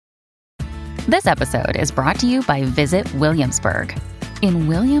This episode is brought to you by Visit Williamsburg. In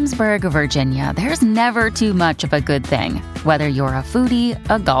Williamsburg, Virginia, there's never too much of a good thing. Whether you're a foodie,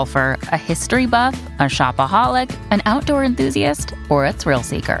 a golfer, a history buff, a shopaholic, an outdoor enthusiast, or a thrill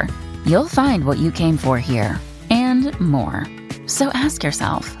seeker, you'll find what you came for here and more. So ask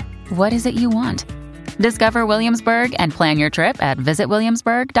yourself, what is it you want? Discover Williamsburg and plan your trip at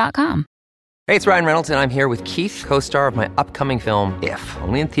visitwilliamsburg.com. Hey, it's Ryan Reynolds, and I'm here with Keith, co-star of my upcoming film, If,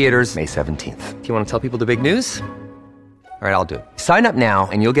 only in theaters May 17th. Do you want to tell people the big news? All right, I'll do it. Sign up now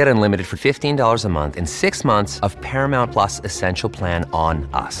and you'll get unlimited for $15 a month and 6 months of Paramount Plus Essential Plan on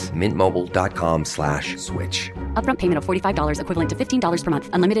us. MintMobile.com/switch. Upfront payment of $45 equivalent to $15 per month.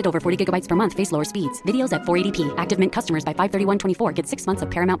 Unlimited over 40 gigabytes per month. Face lower speeds. Videos at 480p. Active Mint customers by 531.24 get 6 months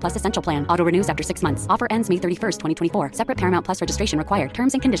of Paramount Plus Essential Plan. Auto renews after 6 months. Offer ends May 31st, 2024. Separate Paramount Plus registration required.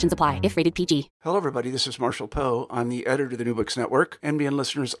 Terms and conditions apply if rated PG. Hello, everybody. This is Marshall Poe. I'm the editor of the New Books Network. NBN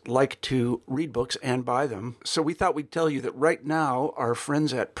listeners like to read books and buy them. So we thought we'd tell you that right now, our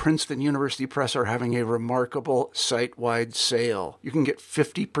friends at Princeton University Press are having a remarkable site-wide sale. You can get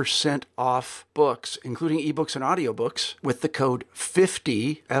 50% off books, including ebooks and audiobooks, with the code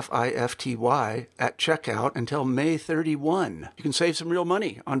 50, F-I-F-T-Y, at checkout until May 31. You can save some real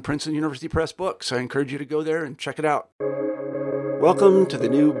money on Princeton University Press books. I encourage you to go there and check it out. Welcome to the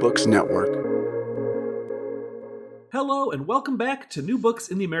New Books Network. Hello, and welcome back to New Books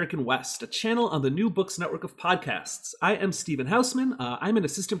in the American West, a channel on the New Books network of podcasts. I am Stephen Hausman. I'm an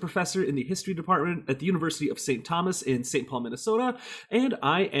assistant professor in the history department at the University of St. Thomas in St. Paul, Minnesota, and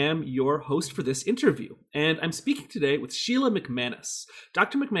I am your host for this interview. And I'm speaking today with Sheila McManus.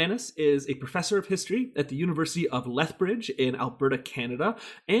 Dr. McManus is a professor of history at the University of Lethbridge in Alberta, Canada,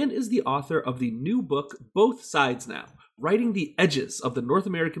 and is the author of the new book, Both Sides Now: Writing the Edges of the North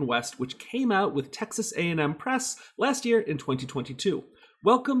American West, which came out with Texas A&M Press last year in 2022.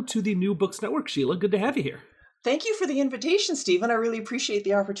 Welcome to the New Books Network, Sheila. Good to have you here. Thank you for the invitation, Stephen. I really appreciate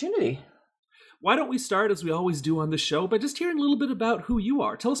the opportunity. Why don't we start, as we always do on the show, by just hearing a little bit about who you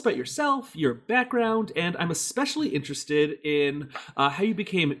are. Tell us about yourself, your background, and I'm especially interested in how you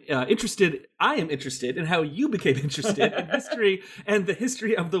became interested. I am interested in how you became interested in history and the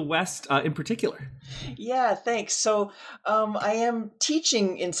history of the West in particular. Yeah, thanks. So I am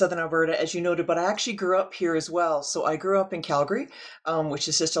teaching in Southern Alberta, as you noted, but I actually grew up here as well. So I grew up in Calgary, which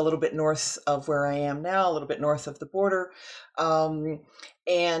is just a little bit north of where I am now, a little bit north of the border.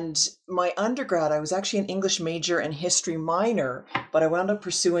 And my undergrad, I was actually an English major and history minor, but I wound up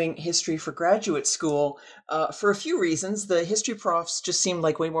pursuing history for graduate school for a few reasons. The history profs just seemed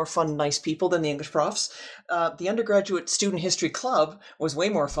like way more fun, nice people than the English profs. The undergraduate student history club was way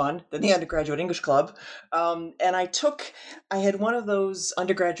more fun than the undergraduate English club. And I had one of those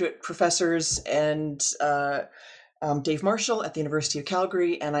undergraduate professors and Dave Marshall at the University of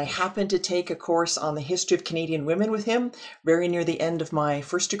Calgary, and I happened to take a course on the history of Canadian women with him very near the end of my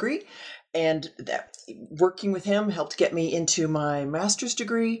first degree. And that, working with him helped get me into my master's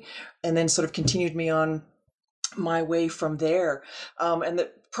degree and then sort of continued me on my way from there. And the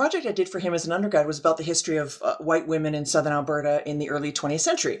project I did for him as an undergrad was about the history of white women in Southern Alberta in the early 20th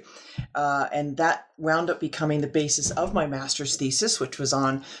century. And that wound up becoming the basis of my master's thesis, which was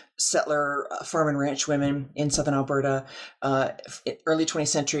on settler farm and ranch women in Southern Alberta, early 20th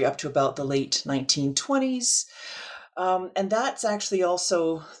century up to about the late 1920s. And that's actually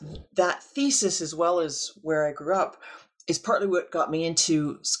also, that thesis, as well as where I grew up, is partly what got me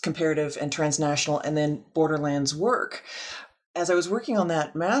into comparative and transnational and then borderlands work. As I was working on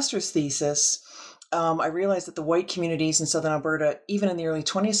that master's thesis, I realized that the white communities in Southern Alberta, even in the early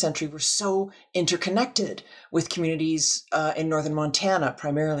 20th century, were so interconnected with communities in northern Montana,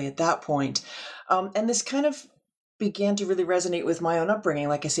 primarily at that point. And this kind of began to really resonate with my own upbringing.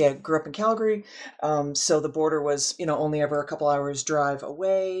 Like I say, I grew up in Calgary, so the border was, only ever a couple hours drive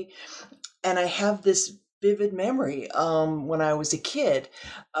away. And I have this vivid memory when I was a kid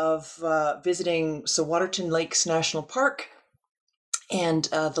of visiting Waterton Lakes National Park. And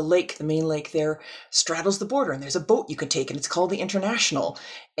the main lake there, straddles the border, and there's a boat you can take, and it's called the International.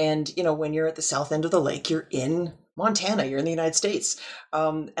 And, when you're at the south end of the lake, you're in Montana, you're in the United States.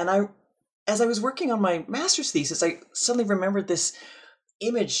 As I was working on my master's thesis, I suddenly remembered this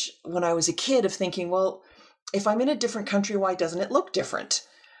image when I was a kid of thinking, well, if I'm in a different country, why doesn't it look different?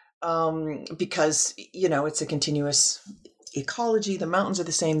 Because, it's a continuous ecology. The mountains are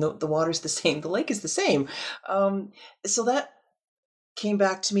the same, the water's the same, the lake is the same. So that came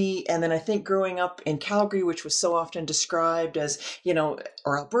back to me. And then I think growing up in Calgary, which was so often described as,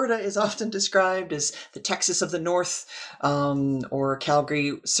 or Alberta is often described as the Texas of the North, or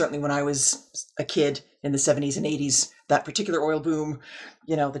Calgary, certainly when I was a kid in the 70s and 80s, that particular oil boom,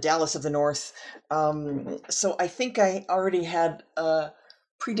 the Dallas of the North. So I think I already had a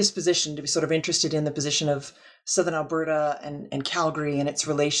predisposition to be sort of interested in the position of Southern Alberta and Calgary and its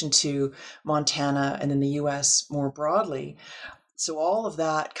relation to Montana and in the US more broadly. So all of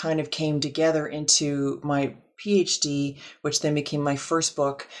that kind of came together into my PhD, which then became my first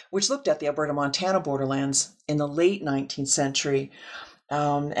book, which looked at the Alberta-Montana borderlands in the late 19th century.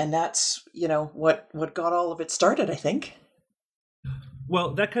 And that's, what got all of it started, I think.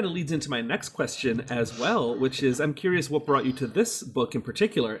 Well, that kind of leads into my next question as well, which is, I'm curious what brought you to this book in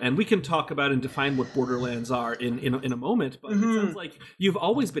particular. And we can talk about and define what borderlands are in a moment, but it sounds like you've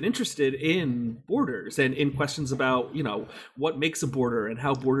always been interested in borders and in questions about, what makes a border and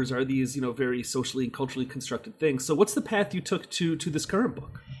how borders are these, very socially and culturally constructed things. So what's the path you took to this current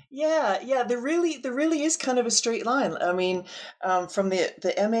book? Yeah, there really is kind of a straight line. I mean, from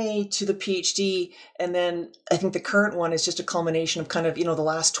the MA to the PhD, and then I think the current one is just a culmination of kind of, the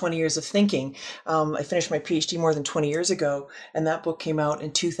last 20 years of thinking. I finished my PhD more than 20 years ago, and that book came out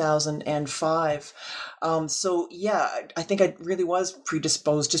in 2005. So yeah, I think I really was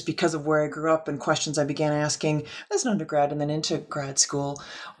predisposed just because of where I grew up and questions I began asking as an undergrad and then into grad school.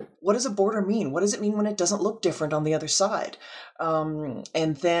 What does a border mean? What does it mean when it doesn't look different on the other side?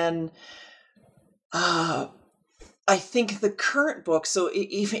 And then I think the current book, so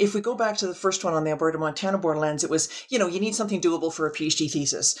if we go back to the first one on the Alberta-Montana borderlands, it was, you need something doable for a PhD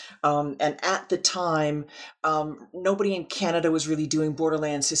thesis. And at the time, nobody in Canada was really doing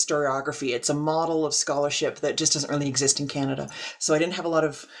borderlands historiography. It's a model of scholarship that just doesn't really exist in Canada. So I didn't have a lot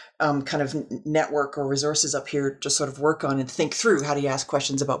of kind of network or resources up here to sort of work on and think through how do you ask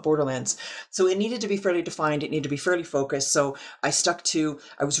questions about borderlands. So it needed to be fairly defined. It needed to be fairly focused. So I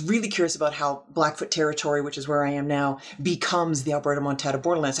was really curious about how Blackfoot territory, which is where I am now, becomes the Alberta-Montana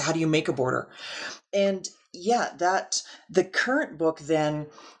borderlands. So how do you make a border? And yeah, the current book then,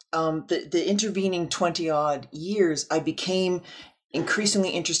 the intervening 20 odd years, I became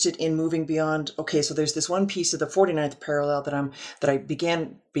increasingly interested in moving beyond, okay, so there's this one piece of the 49th parallel that I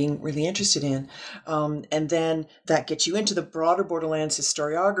began being really interested in. And then that gets you into the broader borderlands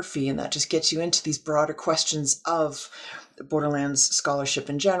historiography, and that just gets you into these broader questions of borderlands scholarship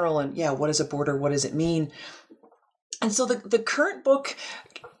in general. And yeah, what is a border? What does it mean? And so the current book,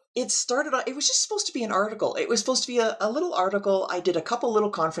 it started out, it was just supposed to be an article. It was supposed to be a little article. I did a couple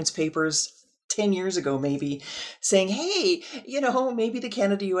little conference papers 10 years ago, maybe, saying, hey, maybe the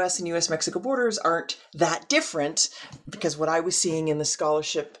Canada-US and US-Mexico borders aren't that different, because what I was seeing in the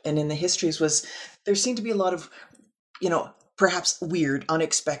scholarship and in the histories was there seemed to be a lot of, perhaps weird,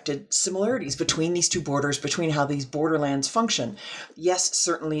 unexpected similarities between these two borders, between how these borderlands function. Yes,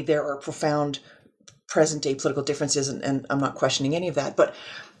 certainly there are profound present-day political differences, and I'm not questioning any of that, but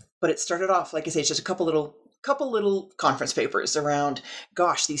it started off, like I say, it's just a couple little conference papers around,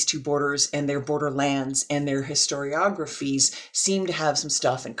 gosh, these two borders and their borderlands and their historiographies seem to have some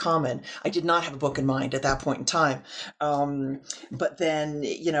stuff in common. I did not have a book in mind at that point in time. But then,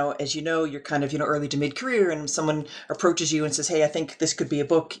 as you're kind of, early to mid-career, and someone approaches you and says, hey, I think this could be a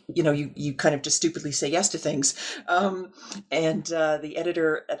book, you kind of just stupidly say yes to things. And the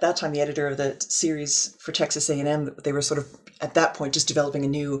editor, at that time, the editor of the series for Texas A&M, they were sort of, at that point, just developing a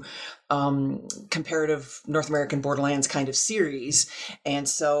new comparative North American borderlands kind of series. And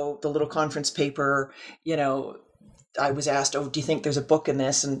so the little conference paper, I was asked, oh, do you think there's a book in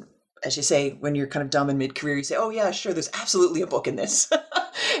this? And as you say, when you're kind of dumb in mid-career, you say, oh yeah, sure, there's absolutely a book in this.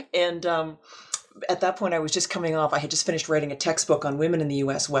 And at that point, I was just coming off, I had just finished writing a textbook on women in the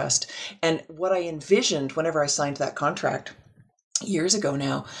US West. And what I envisioned whenever I signed that contract years ago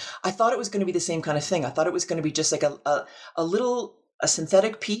now, I thought it was going to be the same kind of thing. I thought it was going to be just like a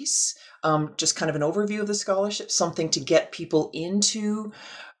synthetic piece, just kind of an overview of the scholarship, something to get people into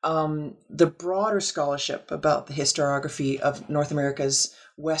the broader scholarship about the historiography of North America's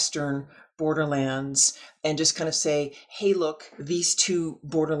Western borderlands, and just kind of say, hey, look, these two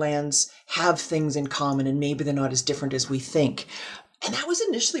borderlands have things in common, and maybe they're not as different as we think. And that was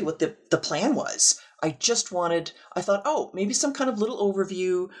initially what the plan was. I thought, oh, maybe some kind of little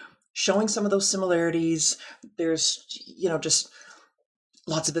overview showing some of those similarities. There's, just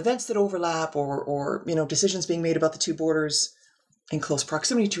lots of events that overlap, or decisions being made about the two borders in close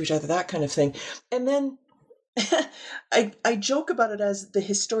proximity to each other, that kind of thing. And then I joke about it as the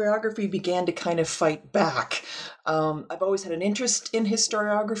historiography began to kind of fight back. I've always had an interest in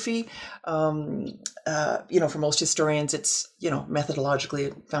historiography. For most historians, it's,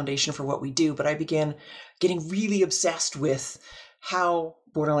 methodologically a foundation for what we do. But I began getting really obsessed with how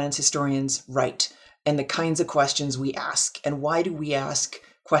Borderlands historians write and the kinds of questions we ask. And why do we ask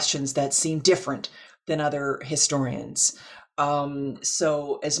questions that seem different than other historians?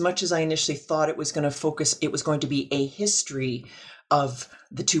 So as much as I initially thought it was going to be a history of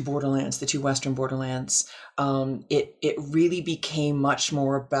the two borderlands, the two Western borderlands, it really became much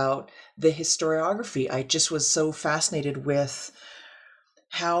more about the historiography. I just was so fascinated with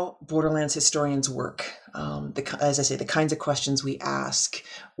how Borderlands historians work. As I say, the kinds of questions we ask.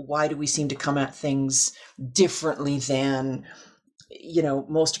 Why do we seem to come at things differently than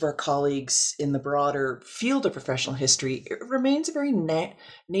most of our colleagues in the broader field of professional history? It remains very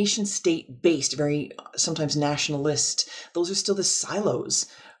nation state based, very sometimes nationalist. Those are still the silos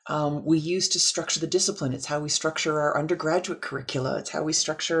we use to structure the discipline. It's how we structure our undergraduate curricula. It's how we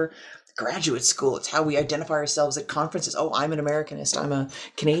structure graduate school. It's how we identify ourselves at conferences. Oh, I'm an Americanist. I'm a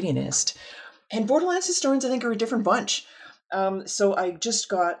Canadianist. And Borderlands historians, I think, are a different bunch. So I just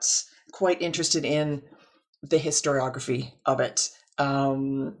got quite interested in the historiography of it.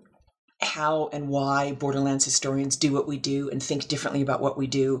 How and why Borderlands historians do what we do and think differently about what we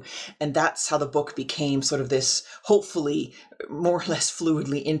do. And that's how the book became sort of this, hopefully, more or less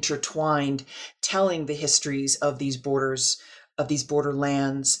fluidly intertwined, telling the histories of these borders, of these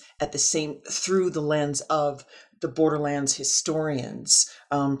borderlands through the lens of the Borderlands historians,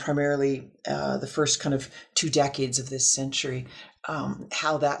 primarily the first kind of 2 decades of this century,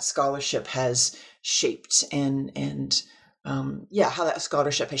 how that scholarship has shaped how that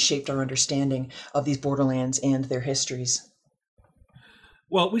scholarship has shaped our understanding of these borderlands and their histories.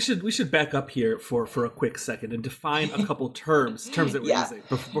 Well, we should back up here for a quick second and define a couple terms that we're using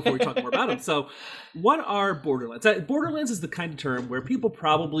before we talk more about them. So, what are borderlands? Borderlands is the kind of term where people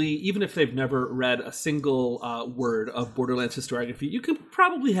probably, even if they've never read a single word of Borderlands historiography, you can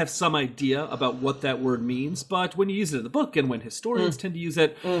probably have some idea about what that word means. But when you use it in the book and when historians tend to use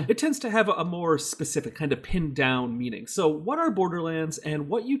it, it tends to have a more specific, kind of pinned down meaning. So, what are borderlands, and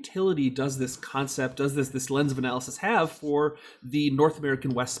what utility does this concept, this lens of analysis have for the North American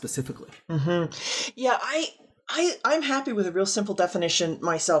West specifically? Yeah, I'm happy with a real simple definition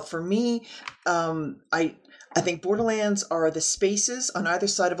myself. For me, I think borderlands are the spaces on either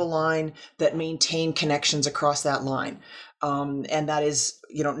side of a line that maintain connections across that line. And that is,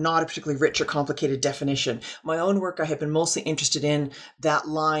 not a particularly rich or complicated definition. My own work, I have been mostly interested in that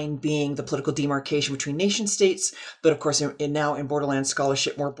line being the political demarcation between nation states. But of course, now in Borderlands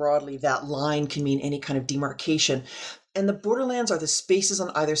scholarship more broadly, that line can mean any kind of demarcation. And the borderlands are the spaces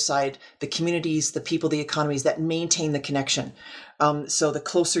on either side, the communities, the people, the economies that maintain the connection. So the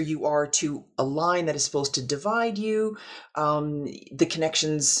closer you are to a line that is supposed to divide you, the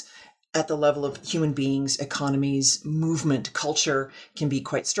connections at the level of human beings, economies, movement, culture can be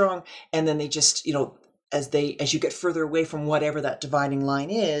quite strong. And then they just, as you get further away from whatever that dividing line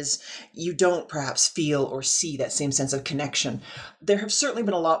is, you don't perhaps feel or see that same sense of connection. There have certainly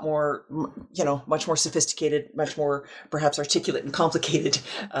been a lot more, much more sophisticated, much more perhaps articulate and complicated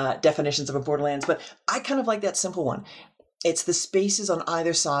definitions of a borderlands, but I kind of like that simple one. It's the spaces on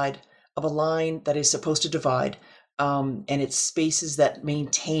either side of a line that is supposed to divide, and it's spaces that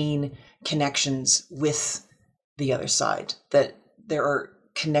maintain connections with the other side, that there are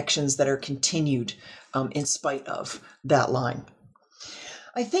connections that are continued in spite of that line.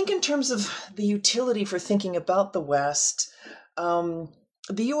 I think in terms of the utility for thinking about the West, the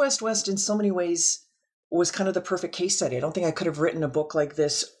U.S. West in so many ways was kind of the perfect case study. I don't think I could have written a book like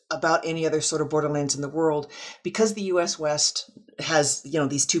this about any other sort of borderlands in the world, because the U.S. West has,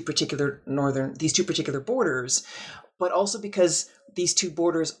 these two particular borders, but also because these two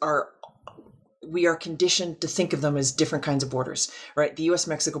borders we are conditioned to think of them as different kinds of borders, right? The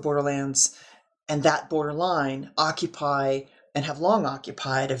U.S.-Mexico borderlands and that borderline occupy and have long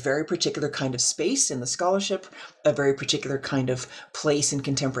occupied a very particular kind of space in the scholarship, a very particular kind of place in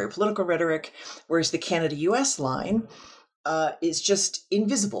contemporary political rhetoric, whereas the Canada-US line is just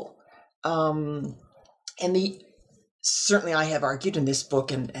invisible. Certainly I have argued in this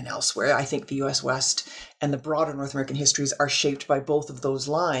book and elsewhere, I think the U.S. West and the broader North American histories are shaped by both of those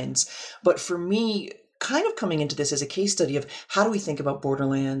lines. But for me, kind of coming into this as a case study of how do we think about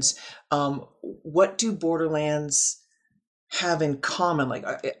borderlands? What do borderlands have in common? Like,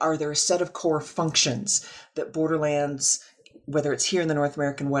 are there a set of core functions that borderlands whether it's here in the North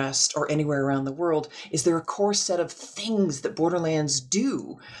American West or anywhere around the world, is there a core set of things that borderlands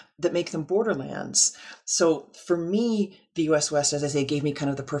do that make them borderlands? So for me, the US West, as I say, gave me kind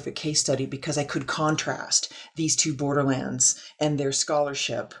of the perfect case study because I could contrast these two borderlands and their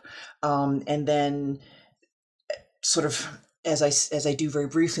scholarship. And then sort of, as I do very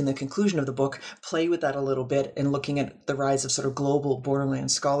briefly in the conclusion of the book, play with that a little bit in looking at the rise of sort of global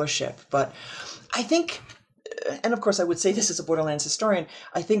borderland scholarship. But I think, and of course I would say this as a borderlands historian,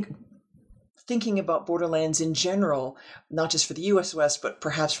 I think thinking about borderlands in general, not just for the US West, but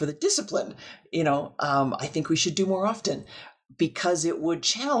perhaps for the discipline, I think we should do more often, because it would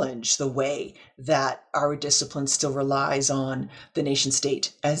challenge the way that our discipline still relies on the nation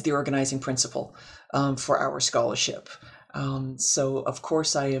state as the organizing principle for our scholarship. So of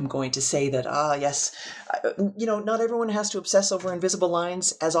course I am going to say that, yes, not everyone has to obsess over invisible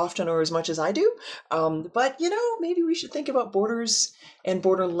lines as often or as much as I do. But, maybe we should think about borders and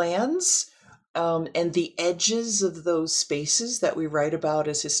borderlands, and the edges of those spaces that we write about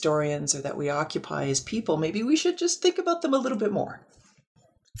as historians or that we occupy as people. Maybe we should just think about them a little bit more.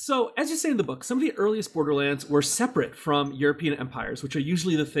 So, as you say in the book, some of the earliest borderlands were separate from European empires, which are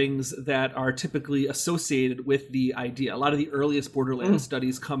usually the things that are typically associated with the idea. A lot of the earliest borderland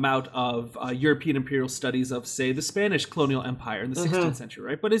studies come out of European imperial studies of, say, the Spanish colonial empire in the 16th century,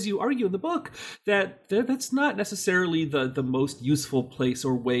 right? But as you argue in the book, that's not necessarily the most useful place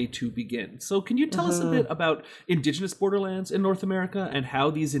or way to begin. So can you tell us a bit about indigenous borderlands in North America and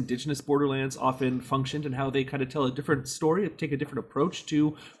how these indigenous borderlands often functioned and how they kind of tell a different story, take a different approach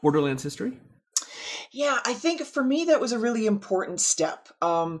to borderlands history? Yeah, I think for me that was a really important step.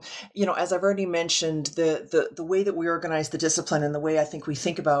 As I've already mentioned, the way that we organize the discipline and the way I think we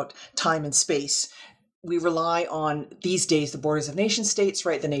think about time and space, we rely on these days the borders of nation states,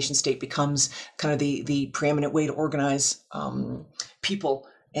 right? The nation state becomes kind of the preeminent way to organize people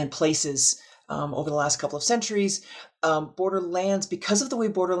and places over the last couple of centuries. Borderlands, because of the way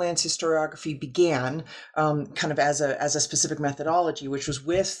borderlands historiography began, kind of as a specific methodology, which was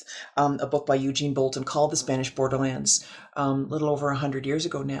with a book by Eugene Bolton called The Spanish Borderlands, a little over 100 years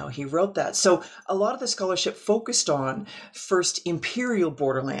ago now. He wrote that. So a lot of the scholarship focused on first imperial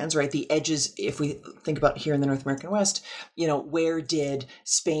borderlands, right? The edges, if we think about here in the North American West, where did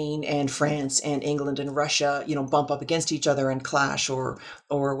Spain and France and England and Russia, bump up against each other and clash or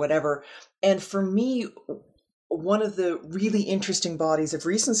whatever. And for me, one of the really interesting bodies of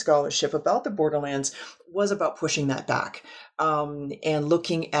recent scholarship about the borderlands was about pushing that back and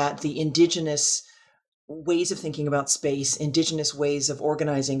looking at the indigenous ways of thinking about space, indigenous ways of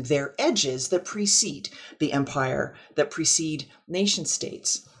organizing their edges that precede the empire, that precede nation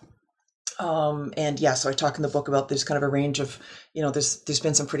states. So I talk in the book about there's kind of a range of, there's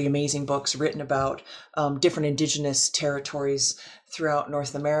been some pretty amazing books written about different indigenous territories throughout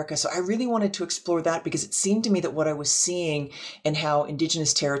North America. So I really wanted to explore that because it seemed to me that what I was seeing and how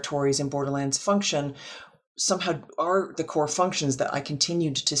indigenous territories and borderlands function somehow are the core functions that I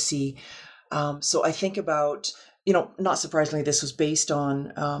continued to see. So I think about, not surprisingly, this was based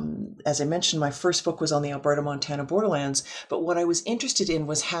on, as I mentioned, my first book was on the Alberta-Montana borderlands, but what I was interested in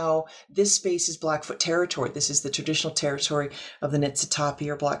was how this space is Blackfoot territory. This is the traditional territory of the Niitsitapi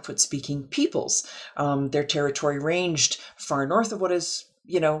or Blackfoot-speaking peoples. Their territory ranged far north of what is,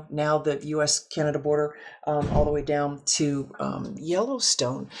 now the U.S.-Canada border, all the way down to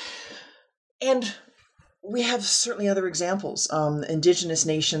Yellowstone. And we have certainly other examples, indigenous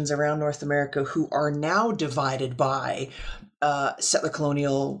nations around North America who are now divided by settler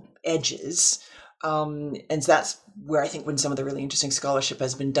colonial edges. And that's where I think when some of the really interesting scholarship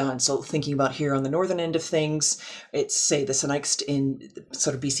has been done. So thinking about here on the northern end of things, it's say the Sinixt in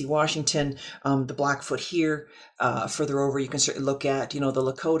sort of BC, Washington, the Blackfoot here. Further over, you can certainly look at, the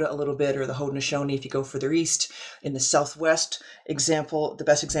Lakota a little bit or the Haudenosaunee if you go further east. In the Southwest example, the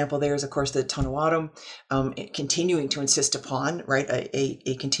best example there is, of course, the Tonawattum, continuing to insist upon, right,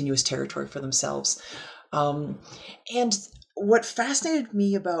 a continuous territory for themselves. And what fascinated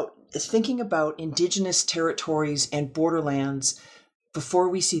me about thinking about indigenous territories and borderlands before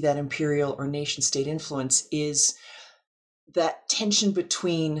we see that imperial or nation state influence is that tension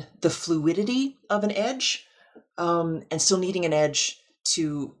between the fluidity of an edge and still needing an edge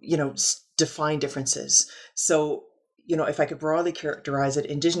to, define differences. So, if I could broadly characterize it,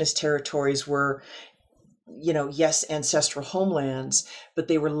 indigenous territories were, yes, ancestral homelands, but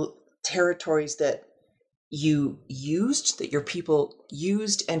they were territories that that your people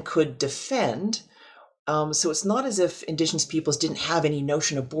used and could defend. So it's not as if indigenous peoples didn't have any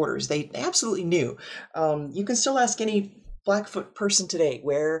notion of borders. They absolutely knew. You can still ask any Blackfoot person today,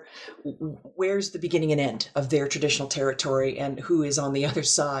 where's the beginning and end of their traditional territory, and who is on the other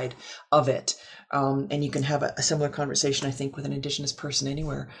side of it? And you can have a similar conversation, I think, with an Indigenous person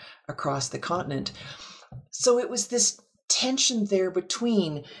anywhere across the continent. So it was this tension there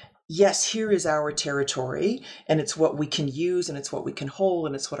between, yes, here is our territory, and it's what we can use, and it's what we can hold,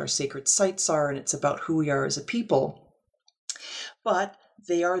 and it's what our sacred sites are, and it's about who we are as a people. But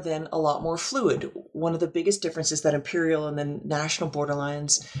they are then a lot more fluid. One of the biggest differences that imperial and then national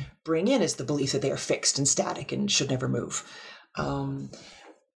borderlands bring in is the belief that they are fixed and static and should never move.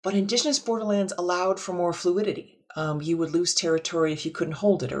 But Indigenous borderlands allowed for more fluidity. You would lose territory if you couldn't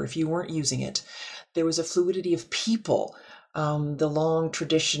hold it or if you weren't using it. There was a fluidity of people, the long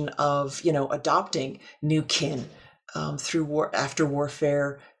tradition of, adopting new kin through after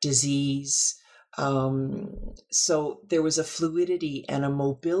warfare, disease. So there was a fluidity and a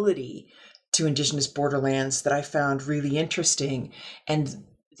mobility to Indigenous borderlands that I found really interesting. And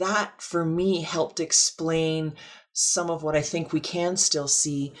that, for me, helped explain some of what I think we can still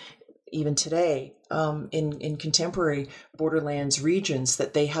see even today in contemporary borderlands regions,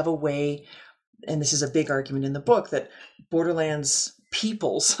 that they have a way, and this is a big argument in the book, that borderlands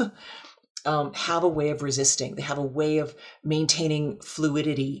peoples have a way of resisting. They have a way of maintaining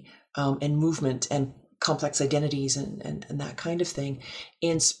fluidity and movement and complex identities and that kind of thing,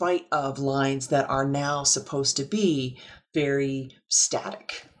 in spite of lines that are now supposed to be very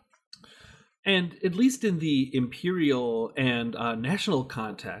static. And at least in the imperial and national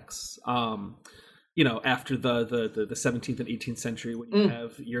contexts, after the 17th and 18th century, when you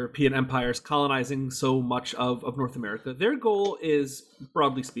have European empires colonizing so much of North America, their goal is,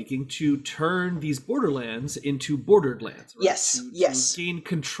 broadly speaking, to turn these borderlands into bordered lands. Right? Yes. To gain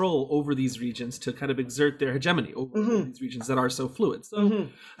control over these regions, to kind of exert their hegemony over these regions that are so fluid. So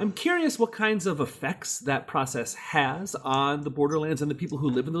I'm curious what kinds of effects that process has on the borderlands and the people who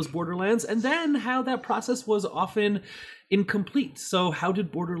live in those borderlands, and then how that process was often incomplete. So how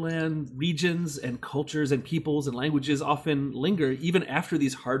did borderland regions and cultures and peoples and languages often linger even after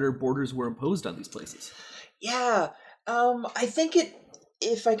these harder borders were imposed on these places? Yeah, I think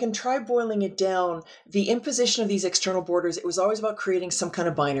if I can try boiling it down, the imposition of these external borders, it was always about creating some kind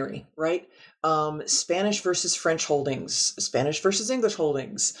of binary, right? Spanish versus French holdings, Spanish versus English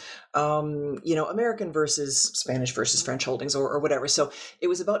holdings, American versus Spanish versus French holdings, or whatever. So it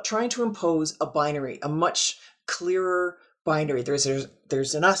was about trying to impose a binary, a much clearer binary. There's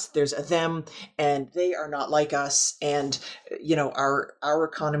an us, there's a them, and they are not like us. And, our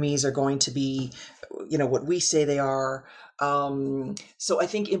economies are going to be, what we say they are. So I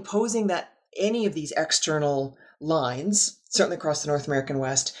think imposing that any of these external lines, certainly across the North American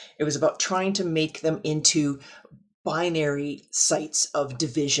West, it was about trying to make them into binary sites of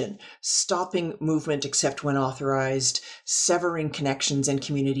division, stopping movement except when authorized, severing connections and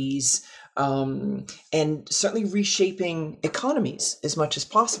communities, and certainly reshaping economies as much as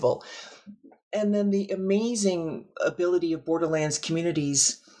possible. And then the amazing ability of borderlands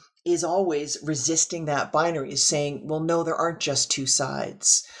communities is always resisting that binary, is saying, well, no, there aren't just two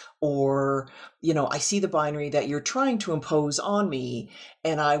sides. Or, I see the binary that you're trying to impose on me,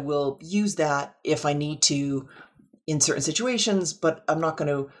 and I will use that if I need to in certain situations, but I'm not going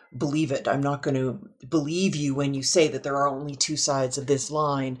to believe it. I'm not going to believe you when you say that there are only two sides of this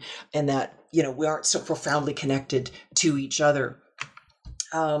line and that, we aren't so profoundly connected to each other.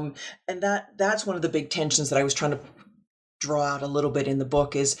 And that's one of the big tensions that I was trying to draw out a little bit in the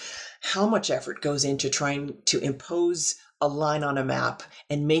book, is how much effort goes into trying to impose a line on a map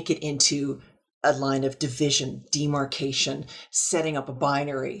and make it into a line of division, demarcation, setting up a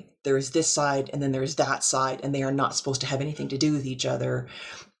binary. There is this side and then there's that side, and they are not supposed to have anything to do with each other.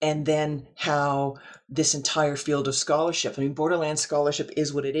 And then how this entire field of scholarship, borderland scholarship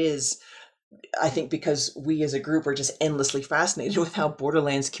is what it is, I think, because we as a group are just endlessly fascinated with how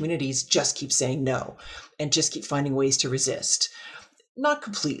borderlands communities just keep saying no and just keep finding ways to resist. Not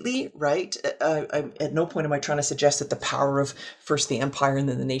completely, right? At no point am I trying to suggest that the power of first the empire and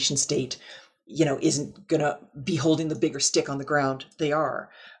then the nation state, isn't going to be holding the bigger stick on the ground. They are.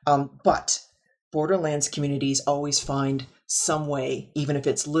 But borderlands communities always find some way, even if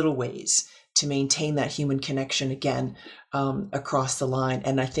it's little ways, to maintain that human connection again across the line.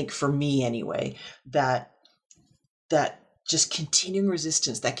 And I think for me anyway, that just continuing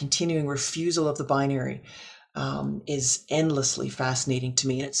resistance, that continuing refusal of the binary is endlessly fascinating to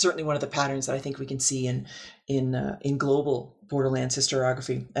me. And it's certainly one of the patterns that I think we can see in global borderlands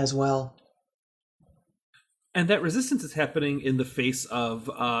historiography as well. And that resistance is happening in the face of,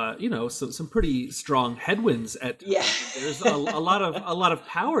 some pretty strong headwinds. There's a lot of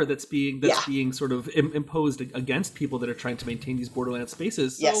power that's being sort of imposed against people that are trying to maintain these borderland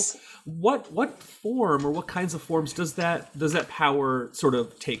spaces. So Yes. What form or what kinds of forms does that power sort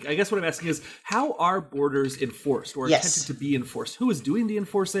of take? I guess what I'm asking is, how are borders enforced or attempted to be enforced? Who is doing the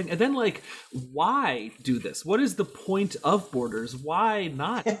enforcing? And then, why do this? What is the point of borders? Why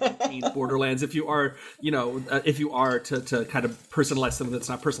not maintain borderlands if you are, to kind of personalize something that's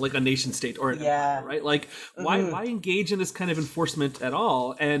not personal, like a nation state or an empire, right? Why engage in this kind of enforcement at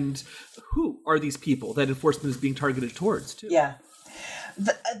all? And who are these people that enforcement is being targeted towards, too? Yeah.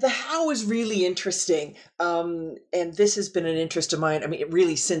 The how is really interesting, and this has been an interest of mine. I mean,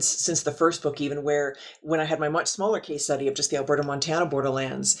 really since the first book, even when I had my much smaller case study of just the Alberta-Montana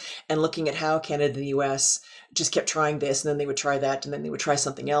borderlands and looking at how Canada and the U.S. just kept trying this, and then they would try that, and then they would try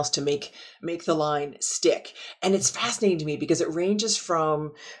something else to make the line stick. And it's fascinating to me because it ranges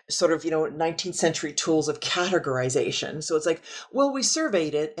from sort of 19th century tools of categorization. So it's like, well, we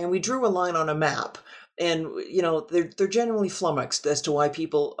surveyed it and we drew a line on a map. And, they're generally flummoxed as to why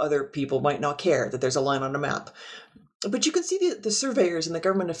other people might not care that there's a line on a map. But you can see the surveyors and the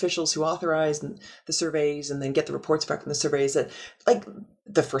government officials who authorize the surveys and then get the reports back from the surveys that,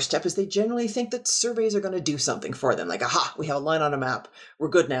 the first step is they generally think that surveys are going to do something for them. Like, aha, we have a line on a map. We're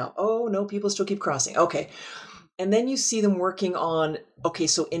good now. Oh, no, people still keep crossing. Okay. And then you see them working on,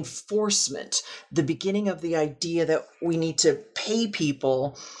 so enforcement, the beginning of the idea that we need to pay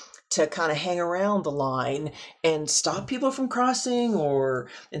people to kind of hang around the line and stop people from crossing, or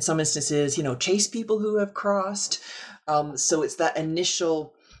in some instances, chase people who have crossed. So it's that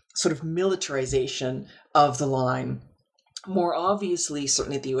initial sort of militarization of the line. More obviously,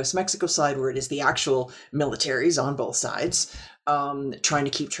 certainly at the U.S.-Mexico side, where it is the actual militaries on both sides, trying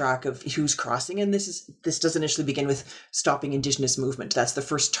to keep track of who's crossing. And this does initially begin with stopping Indigenous movement. That's the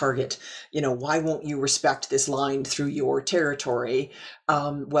first target. Why won't you respect this line through your territory?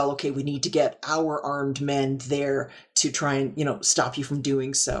 We need to get our armed men there to try and, stop you from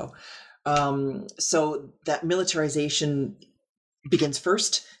doing so. So that militarization begins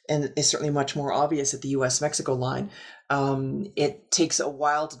first, and is certainly much more obvious at the U.S.-Mexico line. It takes a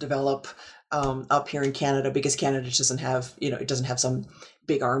while to develop up here in Canada because Canada just doesn't have, it doesn't have some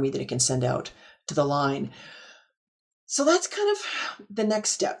big army that it can send out to the line. So that's kind of the next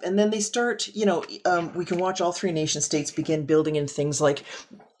step. And then they start, we can watch all three nation states begin building in things like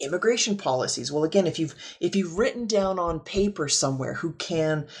immigration policies. Well, again, if you've written down on paper somewhere who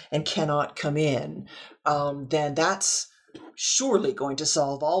can and cannot come in, then that's surely going to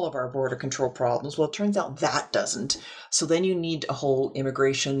solve all of our border control problems. Well, it turns out that doesn't. So then you need a whole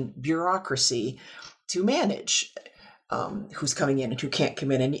immigration bureaucracy to manage who's coming in and who can't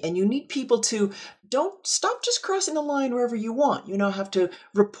come in. And you need people to don't stop just crossing the line wherever you want. You now have to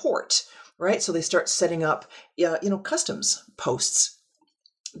report, right? So they start setting up, customs posts.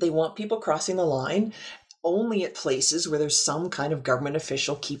 They want people crossing the line only at places where there's some kind of government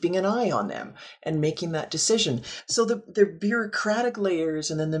official keeping an eye on them and making that decision. So the bureaucratic layers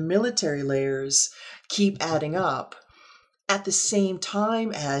and then the military layers keep adding up at the same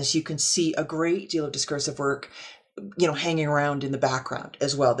time as you can see a great deal of discursive work, hanging around in the background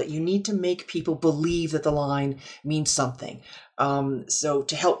as well, that you need to make people believe that the line means something. So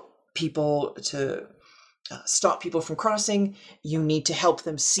to help people to stop people from crossing, you need to help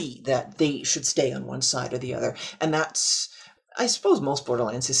them see that they should stay on one side or the other. And that's, I suppose most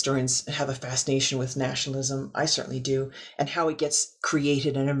Borderlands historians have a fascination with nationalism. I certainly do, and how it gets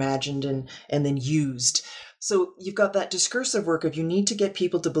created and imagined and then used. So you've got that discursive work of you need to get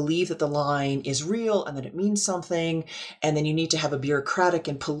people to believe that the line is real and that it means something. And then you need to have a bureaucratic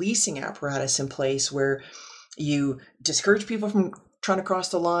and policing apparatus in place where you discourage people from trying to cross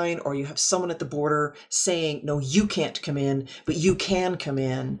the line, or you have someone at the border saying, no, you can't come in, but you can come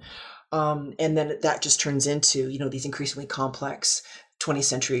in. And then that just turns into, these increasingly complex 20th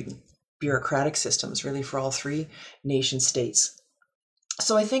century bureaucratic systems, really, for all three nation states.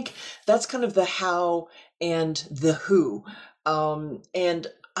 So I think that's kind of the how and the who. And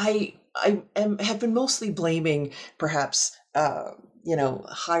I have been mostly blaming perhaps,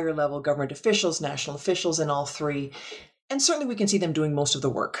 higher level government officials, national officials in all three. And certainly we can see them doing most of the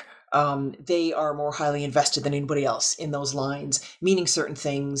work. They are more highly invested than anybody else in those lines, meaning certain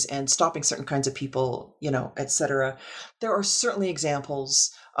things and stopping certain kinds of people, et cetera. There are certainly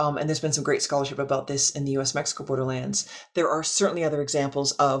examples, and there's been some great scholarship about this in the U.S.-Mexico borderlands. There are certainly other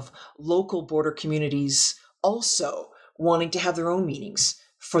examples of local border communities also wanting to have their own meanings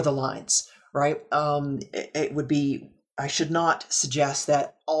for the lines, right? It would be I should not suggest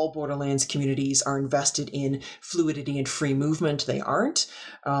that all borderlands communities are invested in fluidity and free movement. They aren't.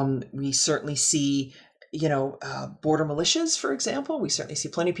 We certainly see, border militias, for example. We certainly see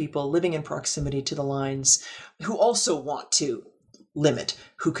plenty of people living in proximity to the lines who also want to limit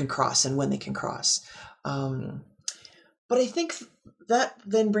who can cross and when they can cross. But I think that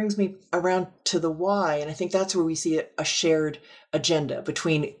then brings me around to the why, and I think that's where we see a shared agenda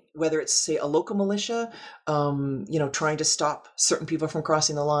between whether it's, say, a local militia, trying to stop certain people from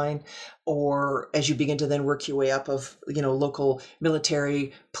crossing the line, or as you begin to then work your way up of, local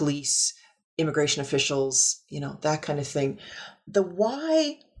military, police, immigration officials, that kind of thing. The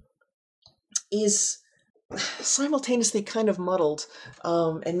why is simultaneously kind of muddled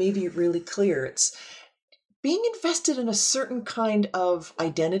and maybe really clear. It's being invested in a certain kind of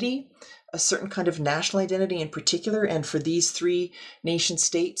identity, a certain kind of national identity in particular. And for these three nation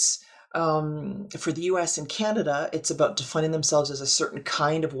states, for the US and Canada, it's about defining themselves as a certain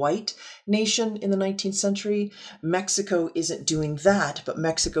kind of white nation in the 19th century. Mexico isn't doing that, but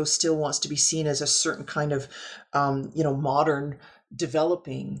Mexico still wants to be seen as a certain kind of, modern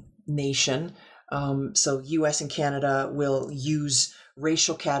developing nation. So US and Canada will use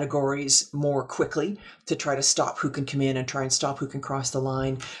racial categories more quickly to try to stop who can come in and try and stop who can cross the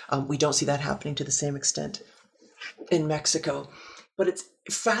line. We don't see that happening to the same extent in Mexico. But it's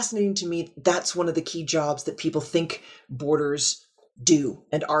fascinating to me. That's one of the key jobs that people think borders do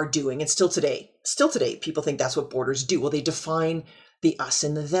and are doing. And still today, people think that's what borders do. Well, they define the us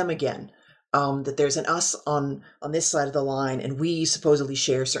and the them again. That there's an us on this side of the line, and we supposedly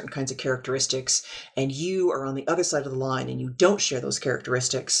share certain kinds of characteristics, and you are on the other side of the line and you don't share those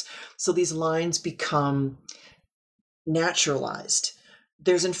characteristics. So these lines become naturalized.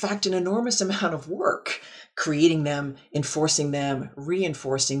 There's in fact an enormous amount of work creating them, enforcing them,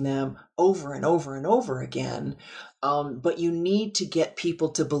 reinforcing them over and over and over again. But you need to get people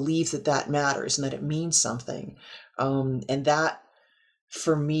to believe that matters and that it means something. And that,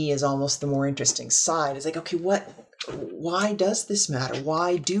 for me, is almost the more interesting side. It's like, okay, why does this matter?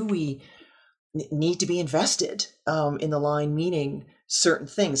 Why do we need to be invested in the line meaning certain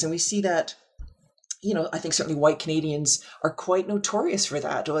things? And we see that, I think certainly white Canadians are quite notorious for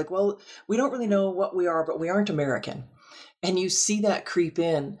that. They're like, well, we don't really know what we are, but we aren't American. And you see that creep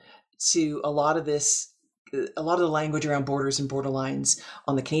in to a lot of the language around borders and borderlines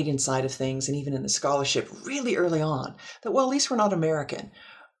on the Canadian side of things, and even in the scholarship really early on, that, well, at least we're not American.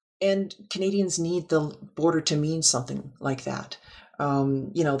 And Canadians need the border to mean something like that.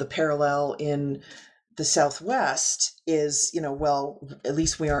 The parallel in the Southwest is, well, at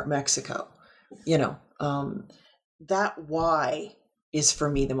least we aren't Mexico. That why is for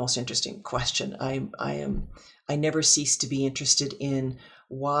me the most interesting question. I never cease to be interested in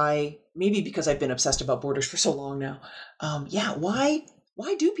why, maybe because I've been obsessed about borders for so long now. Why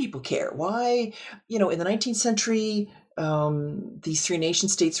do people care? Why, in the 19th century, these three nation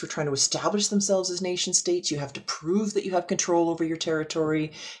states were trying to establish themselves as nation states. You have to prove that you have control over your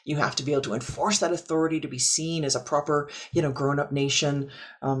territory. You have to be able to enforce that authority to be seen as a proper, grown-up nation.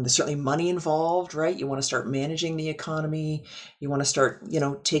 There's certainly money involved, right? You want to start managing the economy. You want to start,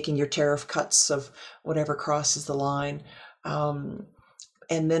 taking your tariff cuts of whatever crosses the line.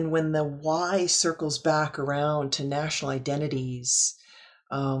 And then when the why circles back around to national identities,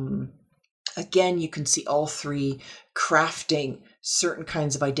 again, you can see all three crafting certain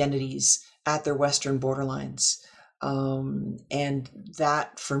kinds of identities at their Western borderlines. And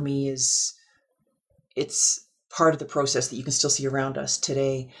that, for me, it's part of the process that you can still see around us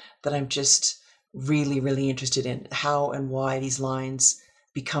today, that I'm just really, really interested in how and why these lines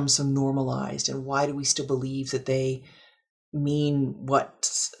become so normalized, and why do we still believe that they mean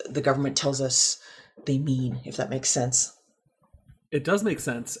what the government tells us they mean, if that makes sense. It does make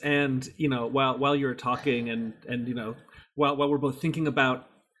sense. And, while you're talking and while we're both thinking about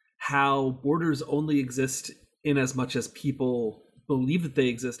how borders only exist in as much as people believe that they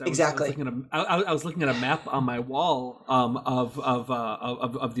exist. I was looking at a map on my wall of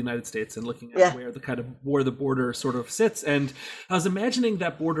the United States, and looking at where the border sort of sits, and I was imagining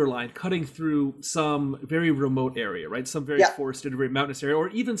that borderline cutting through some very remote area, right? Some very forested, very mountainous area, or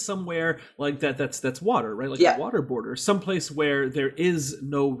even somewhere like that's water, right? Like a water border, someplace where there is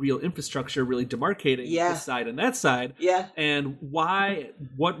no real infrastructure really demarcating this side and that side. And why?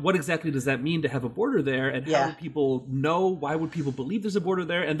 What exactly does that mean to have a border there? And how do people know? Why would people believe there's a border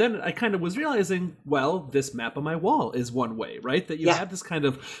there. And then I kind of was realizing, well, this map on my wall is one way, right? That you have this kind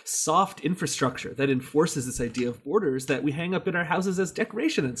of soft infrastructure that enforces this idea of borders that we hang up in our houses as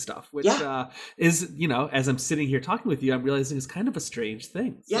decoration and stuff, which is, as I'm sitting here talking with you, I'm realizing is kind of a strange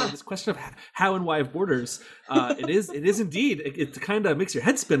thing. So this question of how and why of borders, it is indeed, it kind of makes your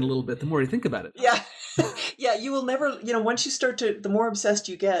head spin a little bit the more you think about it. Yeah. Yeah, you will never, once you start to, the more obsessed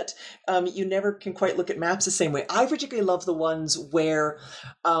you get, you never can quite look at maps the same way. I particularly love the ones where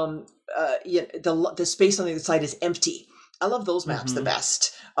the space on the other side is empty. I love those maps the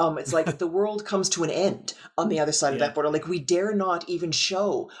best. It's like the world comes to an end on the other side of that border. Like we dare not even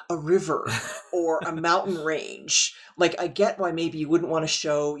show a river or a mountain range. Like I get why maybe you wouldn't want to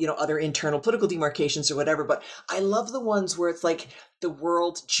show, other internal political demarcations or whatever, but I love the ones where it's like the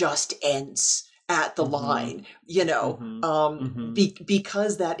world just ends at the line,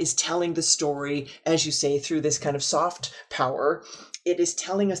 because that is telling the story, as you say, through this kind of soft power. It is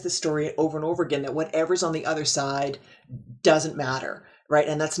telling us the story over and over again that whatever's on the other side doesn't matter, right?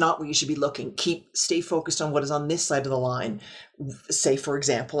 And that's not where you should be looking. Stay focused on what is on this side of the line. Say, for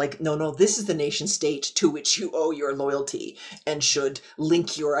example, like, no, this is the nation state to which you owe your loyalty and should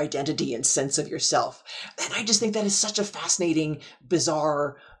link your identity and sense of yourself. And I just think that is such a fascinating,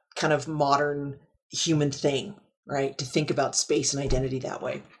 bizarre, kind of modern human thing, right? To think about space and identity that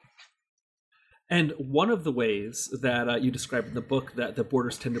way. And one of the ways that you described in the book that the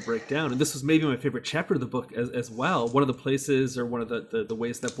borders tend to break down, and this was maybe my favorite chapter of the book as well, one of the places or one of the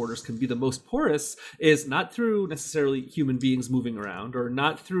ways that borders can be the most porous is not through necessarily human beings moving around or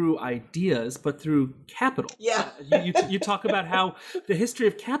not through ideas, but through capital. Yeah. You talk about how the history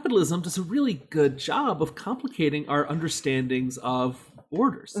of capitalism does a really good job of complicating our understandings of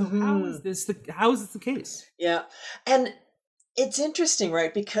borders. So how is this the case? Yeah. And it's interesting,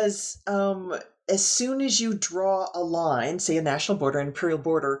 right? Because as soon as you draw a line, say a national border, an imperial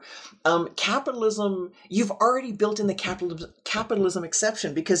border, capitalism, you've already built in the capitalism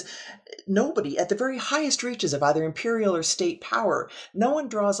exception, because nobody at the very highest reaches of either imperial or state power, no one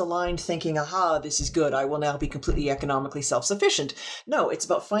draws a line thinking, aha, this is good, I will now be completely economically self-sufficient. No, it's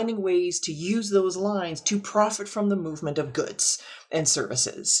about finding ways to use those lines to profit from the movement of goods and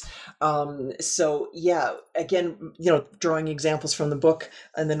services. So yeah, again, drawing examples from the book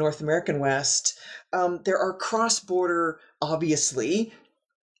in the North American West, there are cross-border, obviously,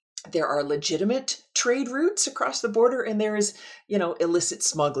 there are legitimate trade routes across the border, and there is, illicit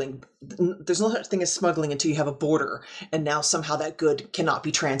smuggling. There's no such thing as smuggling until you have a border, and now somehow that good cannot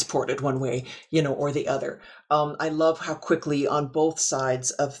be transported one way, or the other. I love how quickly on both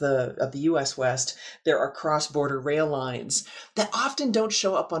sides of the U.S. West there are cross-border rail lines that often don't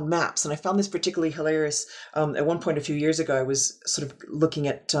show up on maps, and I found this particularly hilarious. At one point a few years ago, I was sort of looking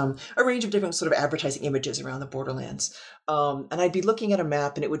at a range of different sort of advertising images around the borderlands. And I'd be looking at a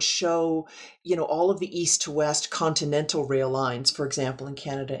map and it would show, all of the east to west continental rail lines, for example, in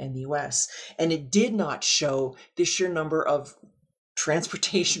Canada and the US. And it did not show the sheer number of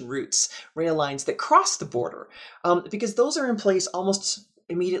transportation routes, rail lines that cross the border, because those are in place almost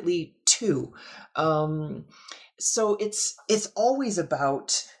immediately too. So it's always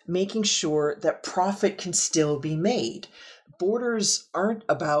about making sure that profit can still be made. Borders aren't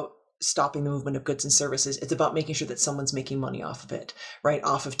about stopping the movement of goods and services. It's about making sure that someone's making money off of it, right?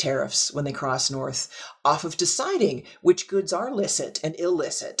 Off of tariffs when they cross north, off of deciding which goods are licit and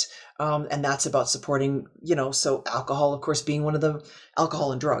illicit. And that's about supporting, so alcohol, of course, being one of the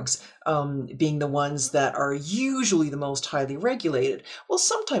alcohol and drugs, being the ones that are usually the most highly regulated. Well,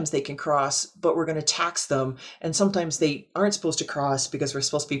 sometimes they can cross, but we're going to tax them. And sometimes they aren't supposed to cross because we're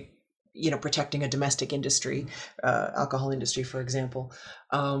supposed to be protecting a domestic industry, alcohol industry, for example.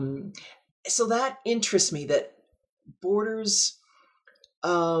 So that interests me, that borders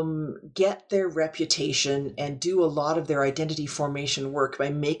get their reputation and do a lot of their identity formation work by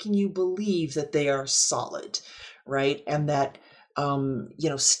making you believe that they are solid, right? And that,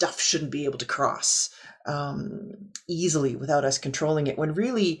 stuff shouldn't be able to cross easily without us controlling it, when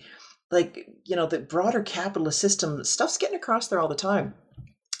really, the broader capitalist system, stuff's getting across there all the time.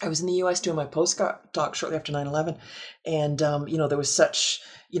 I was in the U.S. doing my postdoc shortly after 9/11, and there was such,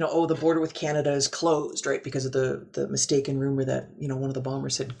 the border with Canada is closed, right, because of the mistaken rumor that one of the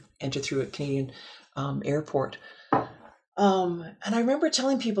bombers had entered through a Canadian airport. And I remember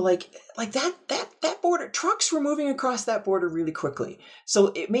telling people like that border, trucks were moving across that border really quickly, so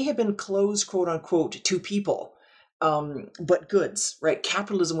it may have been closed, quote unquote, to people. But goods, right?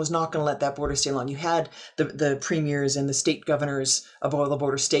 Capitalism was not going to let that border stay long. You had the premiers and the state governors of all the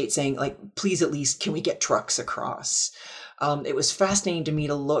border states saying, please, at least, can we get trucks across? It was fascinating to me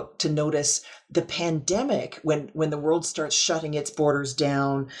to notice the pandemic when the world starts shutting its borders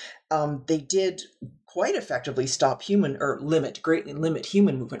down. They did quite effectively stop greatly limit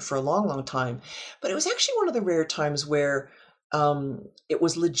human movement for a long, long time. But it was actually one of the rare times where it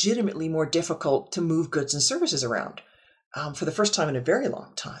was legitimately more difficult to move goods and services around for the first time in a very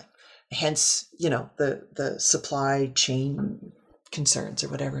long time. Hence, the supply chain concerns or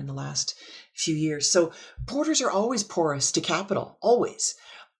whatever in the last few years. So borders are always porous to capital, always.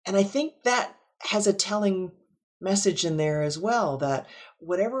 And I think that has a telling message in there as well, that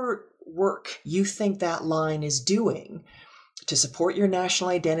whatever work you think that line is doing to support your national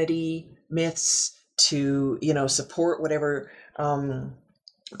identity myths, to support whatever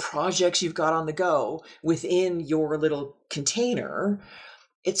projects you've got on the go within your little container,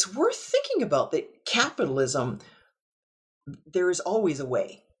 it's worth thinking about that capitalism, there is always a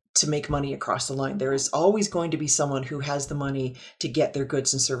way to make money across the line. There is always going to be someone who has the money to get their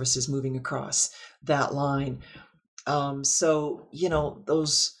goods and services moving across that line.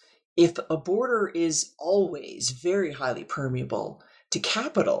 If a border is always very highly permeable to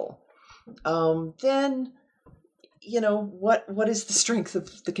capital, then what is the strength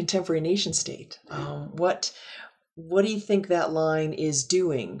of the contemporary nation state? What do you think that line is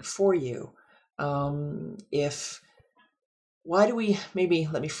doing for you? Let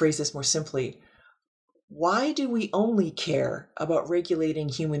me phrase this more simply. Why do we only care about regulating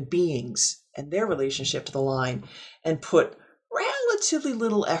human beings and their relationship to the line and put relatively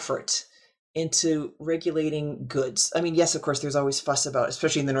little effort into regulating goods? I mean, yes, of course, there's always fuss about,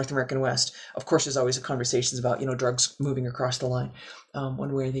 especially in the North American West, of course, there's always conversations about, drugs moving across the line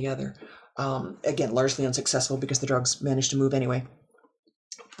one way or the other. Again, largely unsuccessful because the drugs managed to move anyway.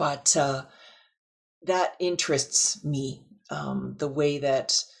 But that interests me, the way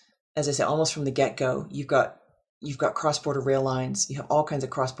that, as I said, almost from the get-go, you've got cross-border rail lines, you have all kinds of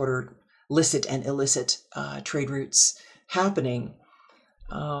cross-border licit and illicit trade routes happening.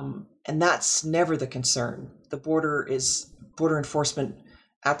 And that's never the concern. The border enforcement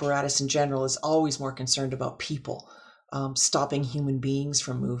apparatus in general is always more concerned about people, stopping human beings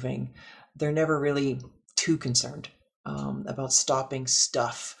from moving. They're never really too concerned about stopping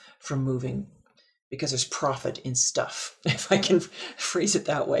stuff from moving, because there's profit in stuff, if I can phrase it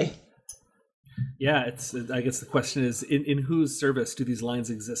that way. Yeah, I guess the question is, in whose service do these lines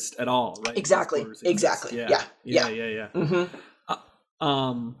exist at all, right? Exactly. Yeah.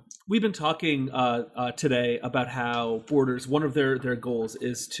 Mm-hmm. We've been talking today about how borders, one of their goals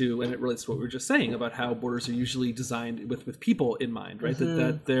is to, and it relates to what we were just saying about how borders are usually designed with people in mind, right?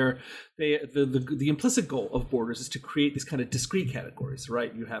 Mm-hmm. The implicit goal of borders is to create these kind of discrete categories,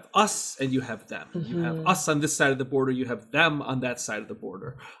 right? You have us and you have them. Mm-hmm. You have us on this side of the border, you have them on that side of the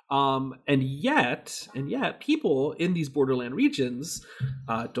border. And yet, people in these borderland regions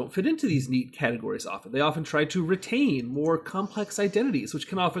don't fit into these neat categories often. They often try to retain more complex identities, which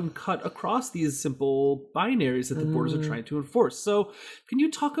can often cut across these simple binaries that the borders are trying to enforce. So can you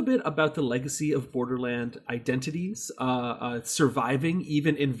talk a bit about the legacy of borderland identities surviving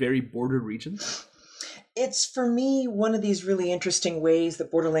even in very bordered regions? It's, for me, one of these really interesting ways that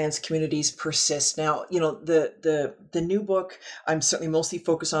borderlands communities persist. Now, the new book I'm certainly mostly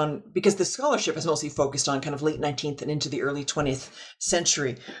focused on, because the scholarship is mostly focused on kind of late 19th and into the early 20th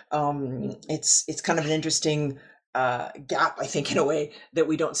century. It's kind of an interesting gap, I think, in a way, that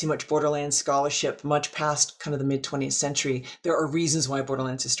we don't see much borderlands scholarship much past kind of the mid 20th century. There are reasons why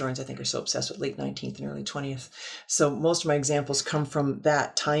borderlands historians, I think, are so obsessed with late 19th and early 20th. So most of my examples come from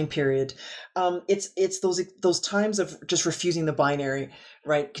that time period. It's those times of just refusing the binary,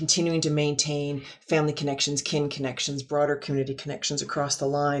 right? Continuing to maintain family connections, kin connections, broader community connections across the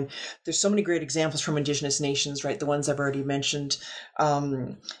line. There's so many great examples from Indigenous nations, right? The ones I've already mentioned.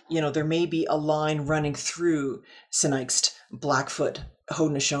 There may be a line running through Sinixt, Blackfoot,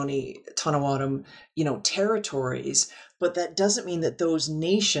 Haudenosaunee, Tonawandam, territories, but that doesn't mean that those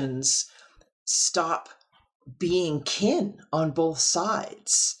nations stop being kin on both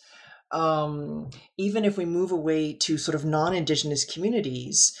sides. Even if we move away to sort of non-Indigenous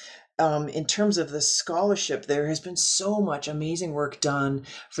communities, in terms of the scholarship, there has been so much amazing work done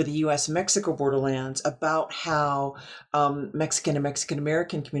for the U.S.-Mexico borderlands about how Mexican and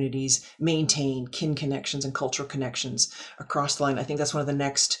Mexican-American communities maintain kin connections and cultural connections across the line. I think that's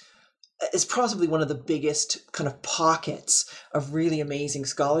it's possibly one of the biggest kind of pockets of really amazing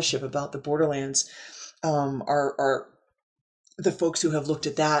scholarship about the borderlands, are the folks who have looked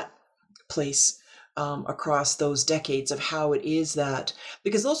at that place across those decades, of how it is that,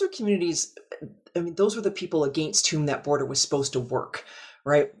 because those are communities, those were the people against whom that border was supposed to work,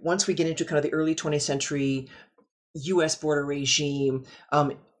 right? Once we get into kind of the early 20th century, U.S. border regime.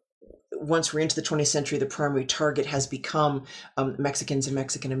 Once we're into the 20th century, the primary target has become Mexicans and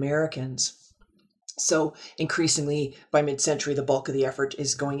Mexican Americans. So increasingly, by mid-century, the bulk of the effort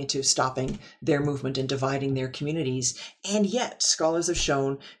is going into stopping their movement and dividing their communities. And yet, scholars have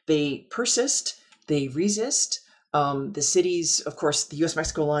shown they persist, they resist. The cities, of course, the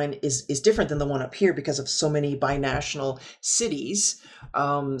U.S.-Mexico line is different than the one up here because of so many binational cities.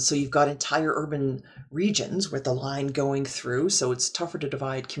 So you've got entire urban regions with the line going through, so it's tougher to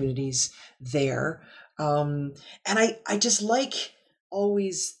divide communities there. And I just like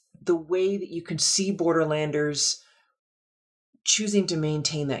always the way that you can see borderlanders choosing to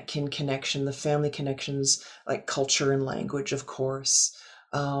maintain that kin connection, the family connections, like culture and language, of course.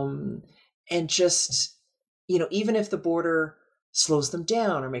 And just, even if the border slows them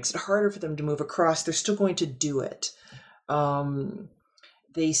down or makes it harder for them to move across, they're still going to do it.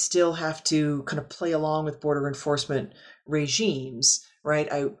 They still have to kind of play along with border enforcement regimes, right?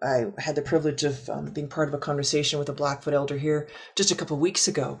 I had the privilege of being part of a conversation with a Blackfoot elder here just a couple of weeks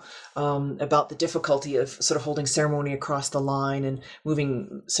ago about the difficulty of sort of holding ceremony across the line and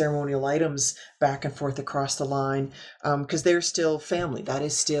moving ceremonial items back and forth across the line because they're still family. That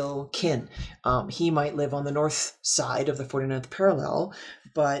is still kin. He might live on the north side of the 49th parallel,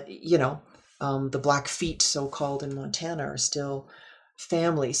 but, the Blackfeet, so-called in Montana, are still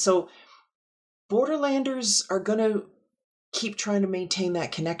family. So borderlanders are going to keep trying to maintain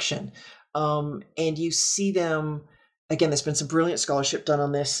that connection. And you see them, again, there's been some brilliant scholarship done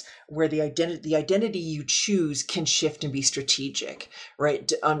on this, where the identity you choose can shift and be strategic,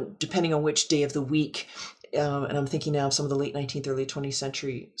 right? Depending on which day of the week. And I'm thinking now of some of the late 19th, early 20th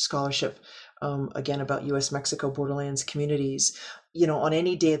century scholarship, again, about U.S.-Mexico borderlands communities. On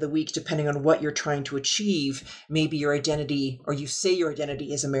any day of the week, depending on what you're trying to achieve, maybe your identity, or you say your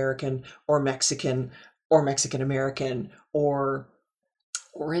identity is American or Mexican American or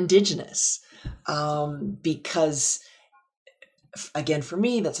indigenous, because again, for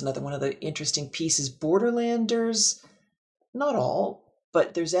me, that's another one of the interesting pieces. Borderlanders, not all,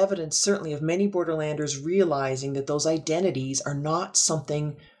 but there's evidence certainly of many borderlanders realizing that those identities are not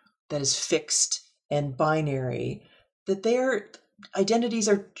something that is fixed and binary, that identities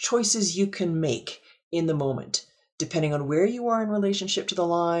are choices you can make in the moment, depending on where you are in relationship to the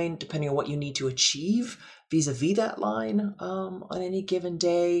line, depending on what you need to achieve vis-a-vis that line on any given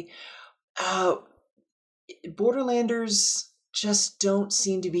day. Borderlanders just don't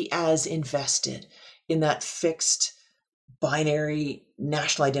seem to be as invested in that fixed binary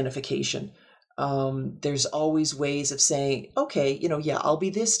national identification. There's always ways of saying, okay, I'll be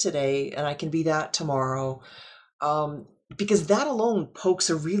this today and I can be that tomorrow. Because that alone pokes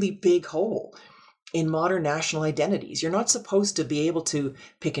a really big hole in modern national identities. You're not supposed to be able to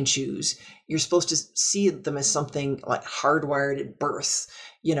pick and choose. You're supposed to see them as something like hardwired at birth.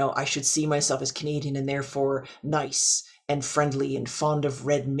 I should see myself as Canadian and therefore nice and friendly and fond of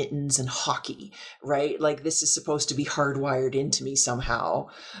red mittens and hockey, right? Like this is supposed to be hardwired into me somehow.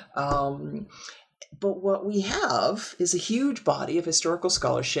 But what we have is a huge body of historical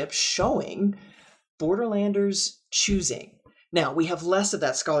scholarship showing borderlanders choosing. Now, we have less of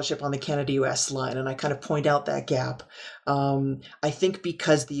that scholarship on the Canada-US line, and I kind of point out that gap. I think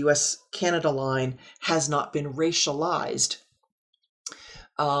because the US-Canada line has not been racialized,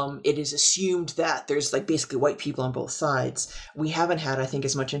 it is assumed that there's basically white people on both sides. We haven't had, I think,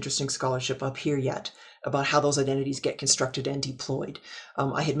 as much interesting scholarship up here yet about how those identities get constructed and deployed.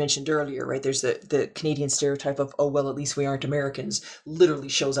 I had mentioned earlier, right, there's the Canadian stereotype of, oh, well, at least we aren't Americans, literally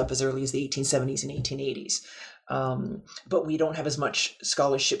shows up as early as the 1870s and 1880s. But we don't have as much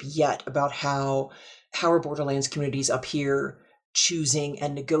scholarship yet about how are borderlands communities up here choosing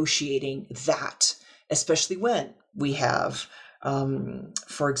and negotiating that, especially when we have,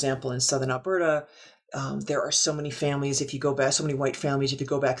 for example, in southern Alberta, there are so many families, if you go back, so many white families, if you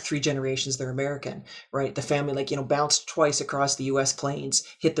go back 3 generations, they're American, right? The family, bounced twice across the U.S. plains,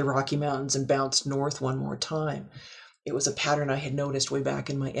 hit the Rocky Mountains, and bounced north one more time. It was a pattern I had noticed way back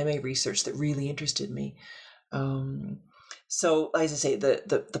in my MA research that really interested me. So, as I say,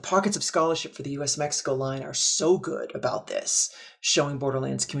 the pockets of scholarship for the U.S.-Mexico line are so good about this, showing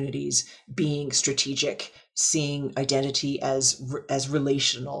borderlands communities being strategic, seeing identity as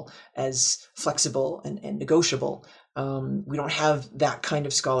relational, as flexible and negotiable. We don't have that kind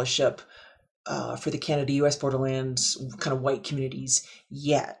of scholarship for the Canada-U.S. borderlands kind of white communities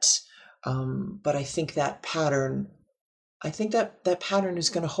yet. But I think that pattern is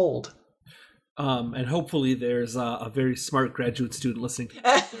going to hold. And hopefully there's a very smart graduate student listening to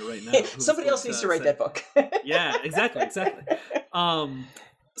this right now. Somebody else needs to write that book. Yeah, exactly.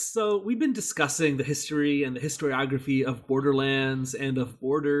 So we've been discussing the history and the historiography of borderlands and of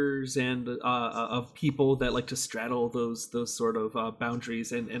borders and of people that like to straddle those sort of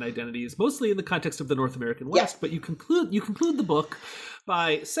boundaries and identities, mostly in the context of the North American West. But you conclude the book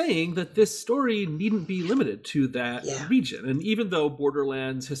by saying that this story needn't be limited to that region. And even though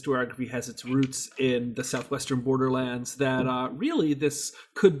borderlands historiography has its roots in the southwestern borderlands, that really this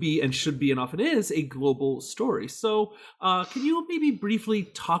could be and should be and often is a global story. So can you maybe briefly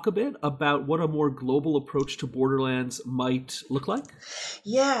talk a bit about what a more global approach to borderlands might look like?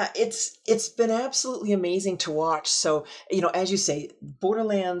 Yeah, it's been absolutely amazing to watch. So, as you say,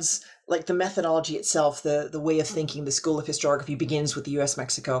 borderlands, like the methodology itself, the way of thinking, the school of historiography begins with the US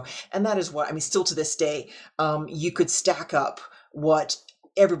Mexico. And that is what, still to this day, you could stack up what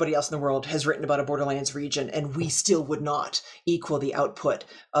everybody else in the world has written about a borderlands region, and we still would not equal the output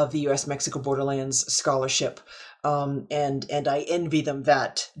of the US Mexico borderlands scholarship. And I envy them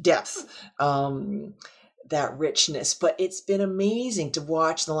that depth, that richness. But it's been amazing to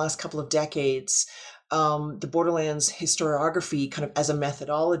watch in the last couple of decades the borderlands historiography kind of as a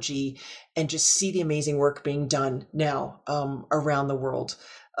methodology, and just see the amazing work being done now around the world.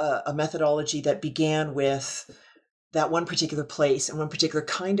 A methodology that began with that one particular place and one particular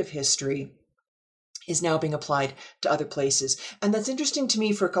kind of history is now being applied to other places. And that's interesting to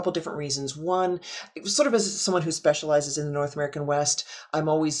me for a couple different reasons. One, sort of as someone who specializes in the North American West, I'm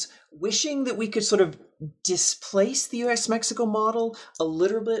always wishing that we could sort of displace the US-Mexico model a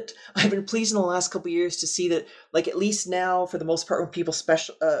little bit. I've been pleased in the last couple of years to see that, like, at least now, for the most part, when people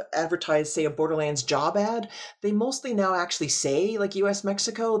advertise, say, a Borderlands job ad, they mostly now actually say, like,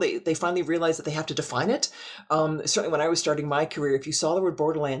 US-Mexico. They finally realize that they have to define it. Certainly when I was starting my career, if you saw the word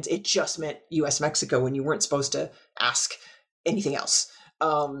Borderlands, it just meant US-Mexico, and you weren't supposed to ask anything else.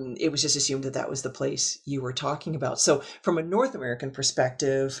 It was just assumed that that was the place you were talking about. So from a North American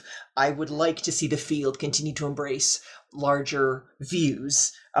perspective, I would like to see the field continue to embrace larger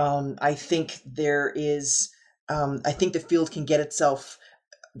views. I think I think the field can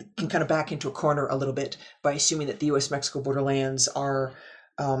can kind of back into a corner a little bit by assuming that the US-Mexico borderlands are,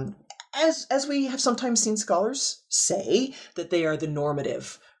 as we have sometimes seen scholars say, that they are the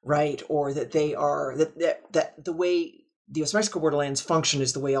normative, right? Or that they are, that the way the US-Mexico borderlands function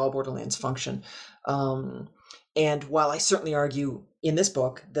is the way all borderlands function. And while I certainly argue in this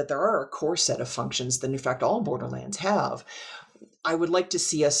book that there are a core set of functions that in fact all borderlands have, I would like to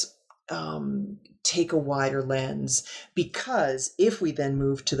see us take a wider lens, because if we then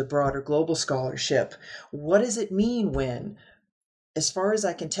move to the broader global scholarship, what does it mean when, as far as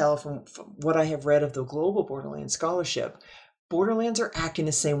I can tell from what I have read of the global borderlands scholarship, borderlands are acting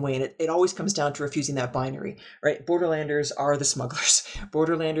the same way, and it always comes down to refusing that binary, right? Borderlanders are the smugglers.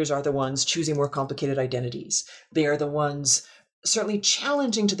 Borderlanders are the ones choosing more complicated identities. They are the ones certainly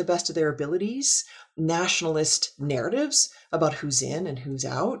challenging to the best of their abilities nationalist narratives about who's in and who's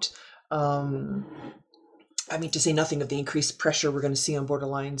out. To say nothing of the increased pressure we're going to see on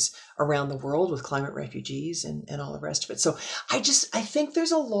borderlines around the world with climate refugees and all the rest of it. So I think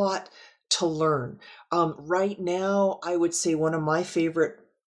there's a lot to learn. Right now, I would say one of my favorite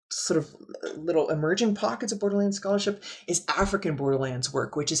sort of little emerging pockets of Borderlands scholarship is African Borderlands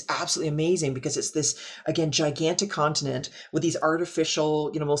work, which is absolutely amazing because it's this, again, gigantic continent with these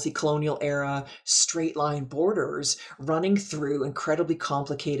artificial, mostly colonial era straight line borders running through incredibly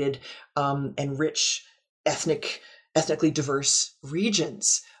complicated and rich ethnically diverse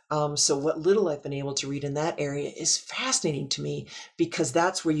regions. So what little I've been able to read in that area is fascinating to me, because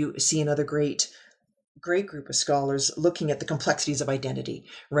that's where you see another great group of scholars looking at the complexities of identity,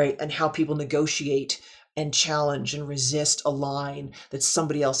 right? And how people negotiate and challenge and resist a line that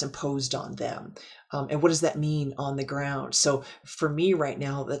somebody else imposed on them. And what does that mean on the ground? So for me right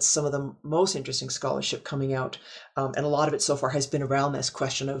now, that's some of the most interesting scholarship coming out. And a lot of it so far has been around this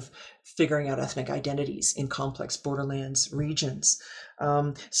question of figuring out ethnic identities in complex borderlands regions.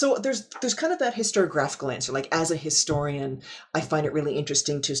 So there's kind of that historiographical answer. Like, as a historian, I find it really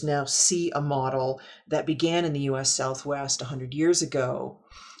interesting to now see a model that began in the US Southwest 100 years ago,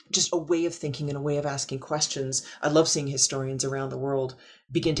 just a way of thinking and a way of asking questions. I love seeing historians around the world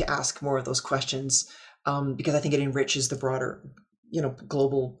begin to ask more of those questions, because I think it enriches the broader,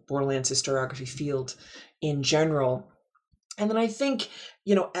 global borderlands historiography field in general. And then I think,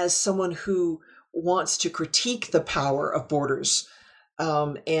 as someone who wants to critique the power of borders,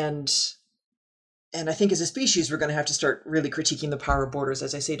 and I think as a species, we're going to have to start really critiquing the power of borders,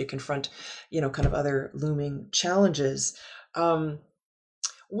 as I say, to confront, kind of other looming challenges.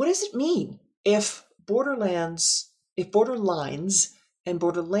 What does it mean if borderlines and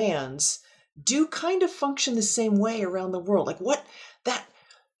borderlands do kind of function the same way around the world? Like,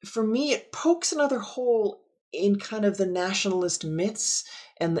 for me, it pokes another hole in kind of the nationalist myths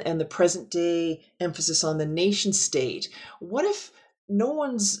and the present day emphasis on the nation state. What if no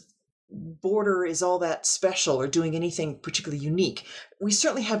one's border is all that special or doing anything particularly unique? We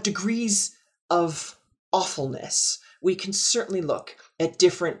certainly have degrees of awfulness. We can certainly look at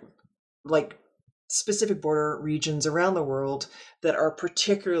different, like, specific border regions around the world that are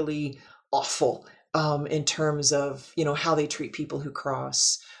particularly awful in terms of, how they treat people who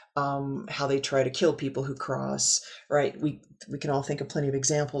cross, how they try to kill people who cross, right? We can all think of plenty of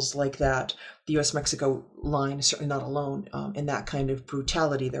examples like that. The U.S.-Mexico line is certainly not alone in that kind of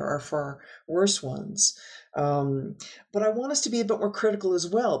brutality. There are far worse ones. But I want us to be a bit more critical as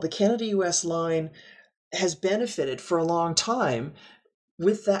well. The Canada-U.S. line has benefited for a long time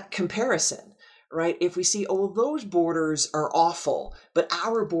with that comparison, right? If we see, those borders are awful, but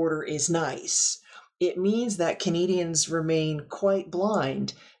our border is nice, it means that Canadians remain quite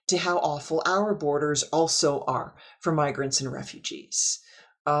blind to how awful our borders also are for migrants and refugees.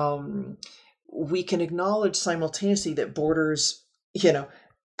 We can acknowledge simultaneously that borders,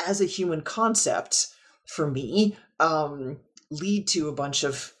 as a human concept, for me, lead to a bunch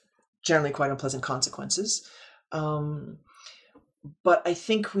of generally quite unpleasant consequences. But I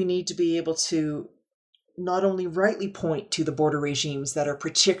think we need to be able to not only rightly point to the border regimes that are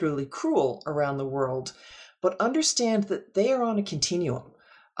particularly cruel around the world, but understand that they are on a continuum.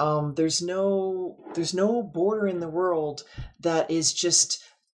 There's no border in the world that is just,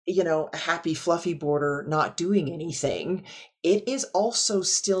 a happy, fluffy border not doing anything. It is also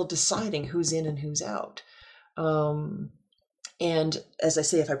still deciding who's in and who's out. And as I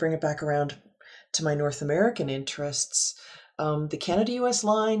say, if I bring it back around to my North American interests, the Canada-U.S.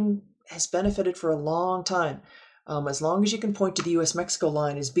 line has benefited for a long time. As long as you can point to the U.S.-Mexico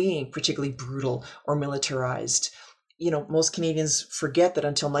line as being particularly brutal or militarized. Most Canadians forget that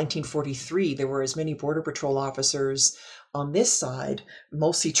until 1943, there were as many Border Patrol officers on this side,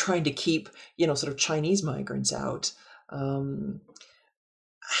 mostly trying to keep, sort of Chinese migrants out.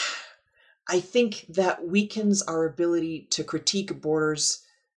 I think that weakens our ability to critique border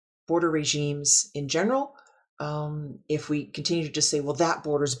regimes in general. If we continue to just say, well, that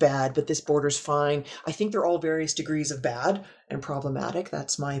border's bad, but this border's fine. I think they're all various degrees of bad and problematic.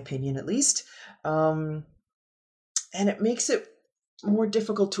 That's my opinion, at least. And it makes it more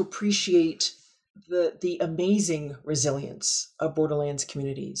difficult to appreciate the amazing resilience of borderlands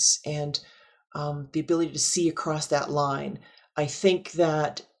communities and the ability to see across that line. I think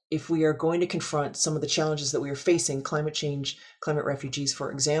that if we are going to confront some of the challenges that we are facing, climate change, climate refugees, for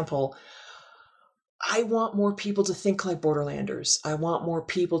example, I want more people to think like borderlanders. I want more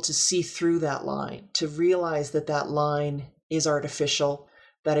people to see through that line, to realize that that line is artificial,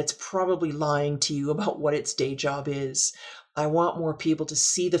 that it's probably lying to you about what its day job is. I want more people to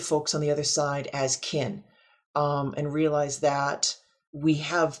see the folks on the other side as kin, and realize that we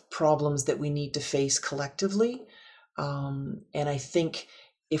have problems that we need to face collectively. And I think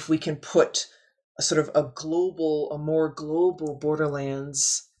if we can put a sort of a more global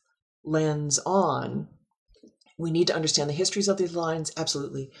borderlands lens on, we need to understand the histories of these lines.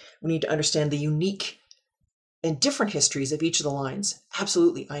 Absolutely. We need to understand the unique and different histories of each of the lines.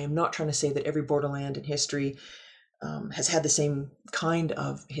 Absolutely. I am not trying to say that every borderland in history has had the same kind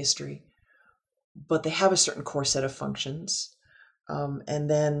of history, but they have a certain core set of functions. And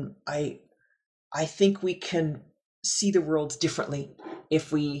then I think we can see the world differently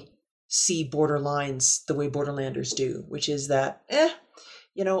if we see border lines the way borderlanders do, which is that,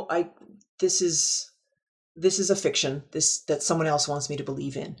 this is a fiction that someone else wants me to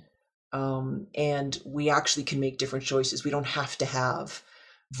believe in. And we actually can make different choices. We don't have to have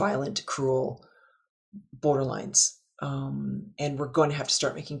violent, cruel borderlines. And we're going to have to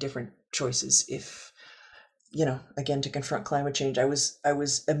start making different choices if, again, to confront climate change. I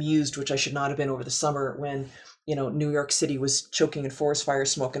was amused, which I should not have been, over the summer when, New York City was choking in forest fire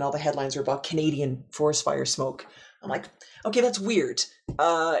smoke and all the headlines were about Canadian forest fire smoke. I'm like, okay, that's weird.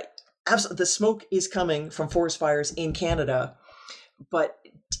 Absolutely, the smoke is coming from forest fires in Canada, but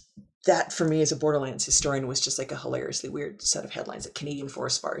that, for me as a borderlands historian, was just like a hilariously weird set of headlines that Canadian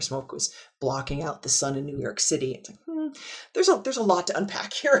forest fire smoke was blocking out the sun in New York City. It's like, there's a lot to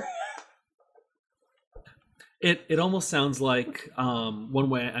unpack here. It almost sounds like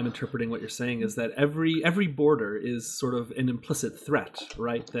one way I'm interpreting what you're saying is that every border is sort of an implicit threat,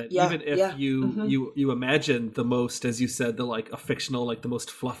 right? That even if you imagine the most, as you said, a fictional, the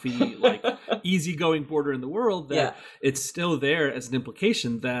most fluffy, easygoing border in the world, that it's still there as an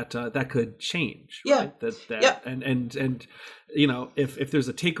implication that that could change, right? And if there's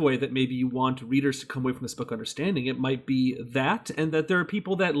a takeaway that maybe you want readers to come away from this book understanding, it might be that, and that there are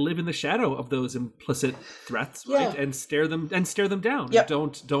people that live in the shadow of those implicit threats, right? And stare them down. Yep.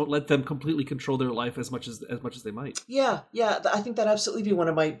 Don't let them completely control their life as much as they might. Yeah. I think that absolutely be one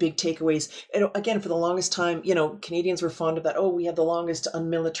of my big takeaways. And again, for the longest time, Canadians were fond of that. Oh, we have the longest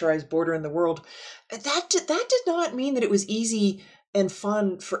unmilitarized border in the world. That did not mean that it was easy and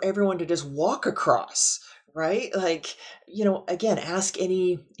fun for everyone to just walk across. Right? Like, again, ask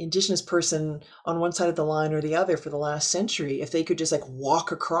any Indigenous person on one side of the line or the other for the last century if they could just like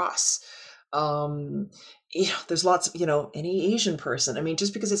walk across. There's lots of, any Asian person. I mean,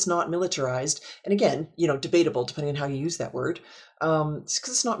 just because it's not militarized, and again, debatable depending on how you use that word, just because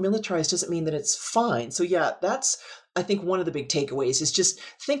it's not militarized doesn't mean that it's fine. So yeah, that's, I think, one of the big takeaways is just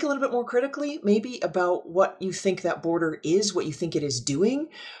think a little bit more critically, maybe about what you think that border is, what you think it is doing.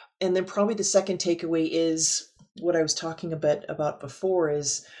 And then probably the second takeaway is what I was talking a bit about before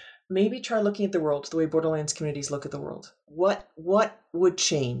is maybe try looking at the world the way Borderlands communities look at the world. What would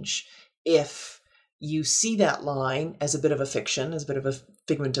change if you see that line as a bit of a fiction, as a bit of a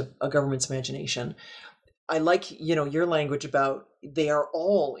figment of a government's imagination? I like, your language about they are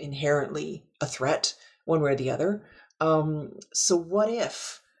all inherently a threat one way or the other. So what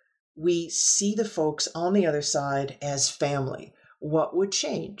if we see the folks on the other side as family? What would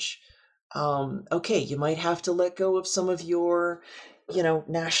change? Okay, you might have to let go of some of your,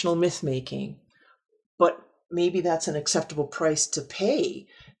 national myth making, but maybe that's an acceptable price to pay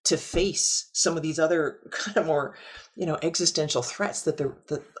to face some of these other kind of more, existential threats that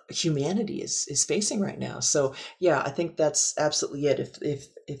that humanity is facing right now. So yeah, I think that's absolutely it.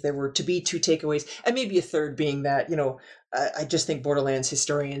 If there were to be two takeaways, and maybe a third being that, I just think Borderlands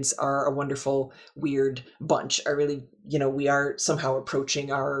historians are a wonderful, weird bunch. I really, we are somehow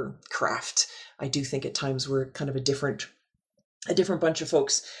approaching our craft. I do think at times we're kind of a different bunch of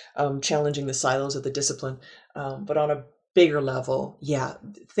folks challenging the silos of the discipline. But on a bigger level, yeah,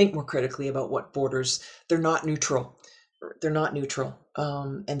 think more critically about what borders, they're not neutral.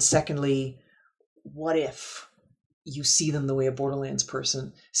 And secondly, what if you see them the way a Borderlands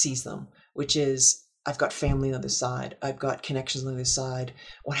person sees them, which is, I've got family on the other side. I've got connections on the other side.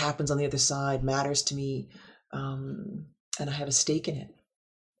 What happens on the other side matters to me. And I have a stake in it.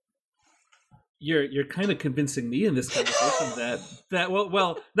 You're kind of convincing me in this conversation that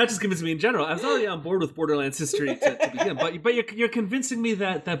well, not just convincing me in general. I was already on board with Borderlands history to begin, but you're convincing me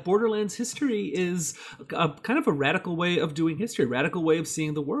that Borderlands history is kind of a radical way of doing history, a radical way of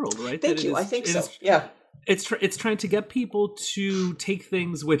seeing the world, right? Thank you. I think so. Yeah. It's trying to get people to take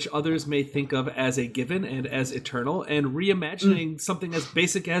things which others may think of as a given and as eternal, and reimagining something as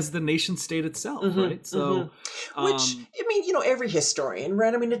basic as the nation state itself, right? So, which, I mean, every historian,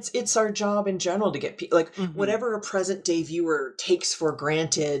 right? I mean, it's our job in general to get people, like, whatever a present day viewer takes for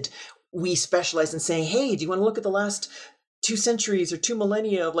granted, we specialize in saying, hey, do you want to look at the last 2 centuries or 2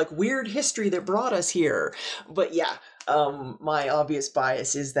 millennia of like weird history that brought us here? But yeah, my obvious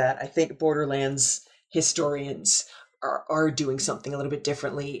bias is that I think Borderlands historians are doing something a little bit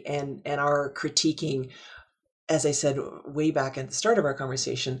differently and are critiquing, as I said way back at the start of our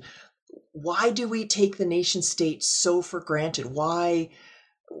conversation, why do we take the nation state so for granted? Why?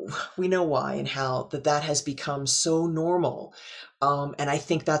 We know why and how that has become so normal. And I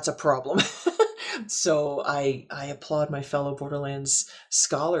think that's a problem. So I applaud my fellow Borderlands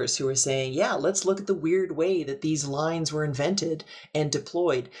scholars who are saying, yeah, let's look at the weird way that these lines were invented and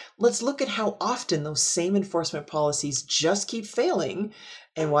deployed. Let's look at how often those same enforcement policies just keep failing.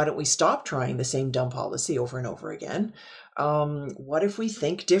 And why don't we stop trying the same dumb policy over and over again? What if we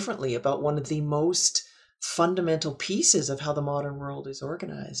think differently about one of the most fundamental pieces of how the modern world is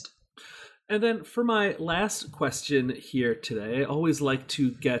organized? And then for my last question here today, I always like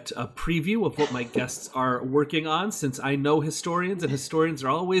to get a preview of what my guests are working on, since I know historians, and historians are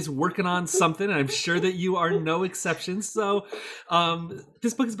always working on something, and I'm sure that you are no exception. So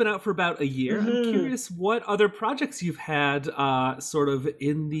this book has been out for about a year. I'm curious what other projects you've had sort of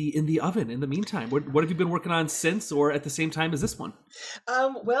in the oven in the meantime. What have you been working on since, or at the same time as this one?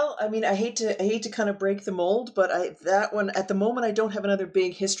 Well, I mean, I hate to kind of break the mold, but that one at the moment I don't have another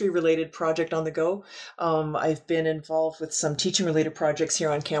big history related project on the go. I've been involved with some teaching related projects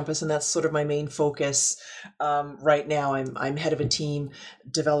here on campus, and that's sort of my main focus right now. I'm head of a team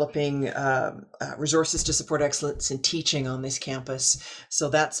developing resources to support excellence in teaching on this campus. So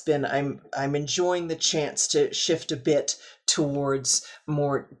that's been, I'm enjoying the chance to shift a bit towards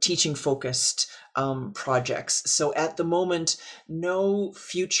more teaching focused projects. So at the moment, no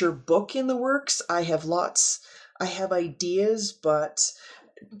future book in the works. I have ideas, but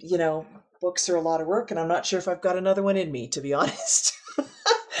books are a lot of work, and I'm not sure if I've got another one in me, to be honest.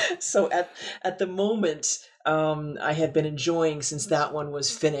 So at the moment, I had been enjoying, since that one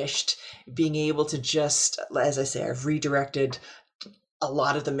was finished, being able to just, as I say, I've redirected a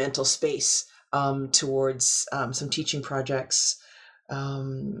lot of the mental space towards some teaching projects.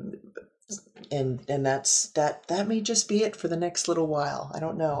 And that may just be it for the next little while. I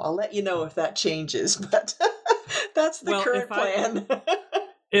don't know. I'll let you know if that changes, but that's the current plan.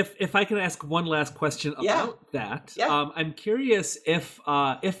 If I can ask one last question about that, I'm curious if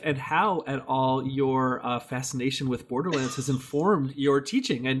and how at all your fascination with Borderlands has informed your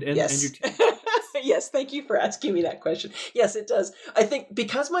teaching and your teaching. Yes, thank you for asking me that question. Yes, it does. I think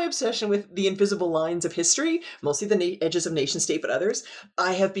because my obsession with the invisible lines of history, mostly the edges of nation state, but others,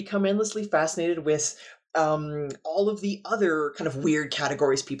 I have become endlessly fascinated with all of the other kind of weird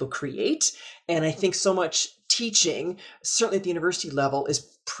categories people create. And I think so much teaching, certainly at the university level,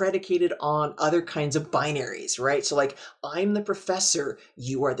 is predicated on other kinds of binaries, right? So like, I'm the professor,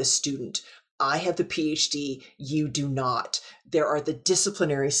 you are the student. I have the PhD, you do not. There are the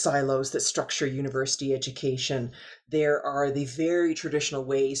disciplinary silos that structure university education. There are the very traditional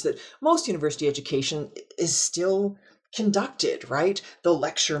ways that most university education is still conducted, right? The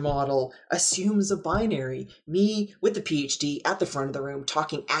lecture model assumes a binary, me with the PhD at the front of the room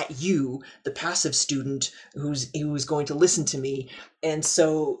talking at you, the passive student who's going to listen to me. And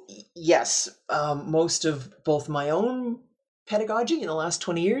so, yes, most of both my own pedagogy in the last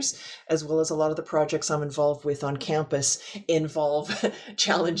 20 years, as well as a lot of the projects I'm involved with on campus, involve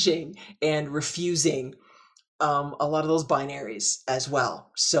challenging and refusing a lot of those binaries as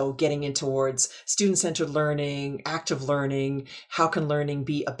well. So getting in towards student-centered learning, active learning, how can learning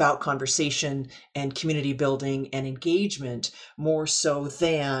be about conversation and community building and engagement more so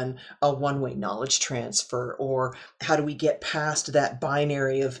than a one-way knowledge transfer? Or how do we get past that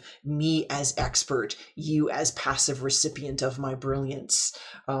binary of me as expert, you as passive recipient of my brilliance?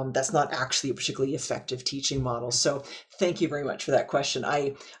 That's not actually a particularly effective teaching model. So thank you very much for that question.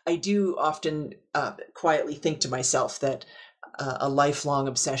 I do often quietly think to myself that a lifelong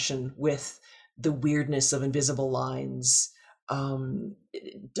obsession with the weirdness of invisible lines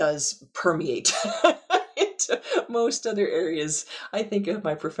does permeate into most other areas, I think, of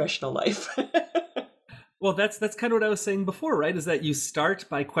my professional life. Well, that's kind of what I was saying before, right? Is that you start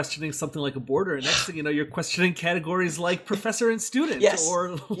by questioning something like a border, and next thing you know, you're questioning categories like professor and student,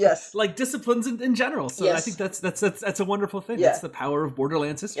 or like disciplines in general. So I think that's a wonderful thing. Yeah. That's the power of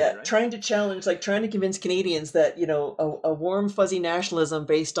Borderlands history. Yeah, right? Trying to convince Canadians that, you know, a warm, fuzzy nationalism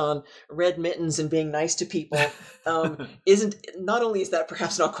based on red mittens and being nice to people isn't. Not only is that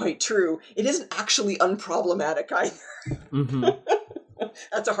perhaps not quite true, it isn't actually unproblematic either. Mm-hmm.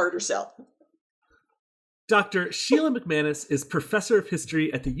 That's a harder sell. Dr. Sheila McManus is professor of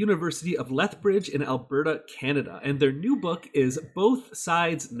history at the University of Lethbridge in Alberta, Canada, and their new book is Both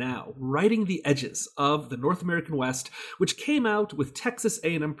Sides Now, Writing the Edges of the North American West, which came out with Texas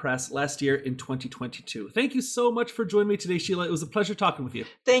A&M Press last year in 2022. Thank you so much for joining me today, Sheila. It was a pleasure talking with you.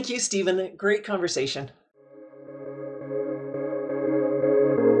 Thank you, Stephen. Great conversation.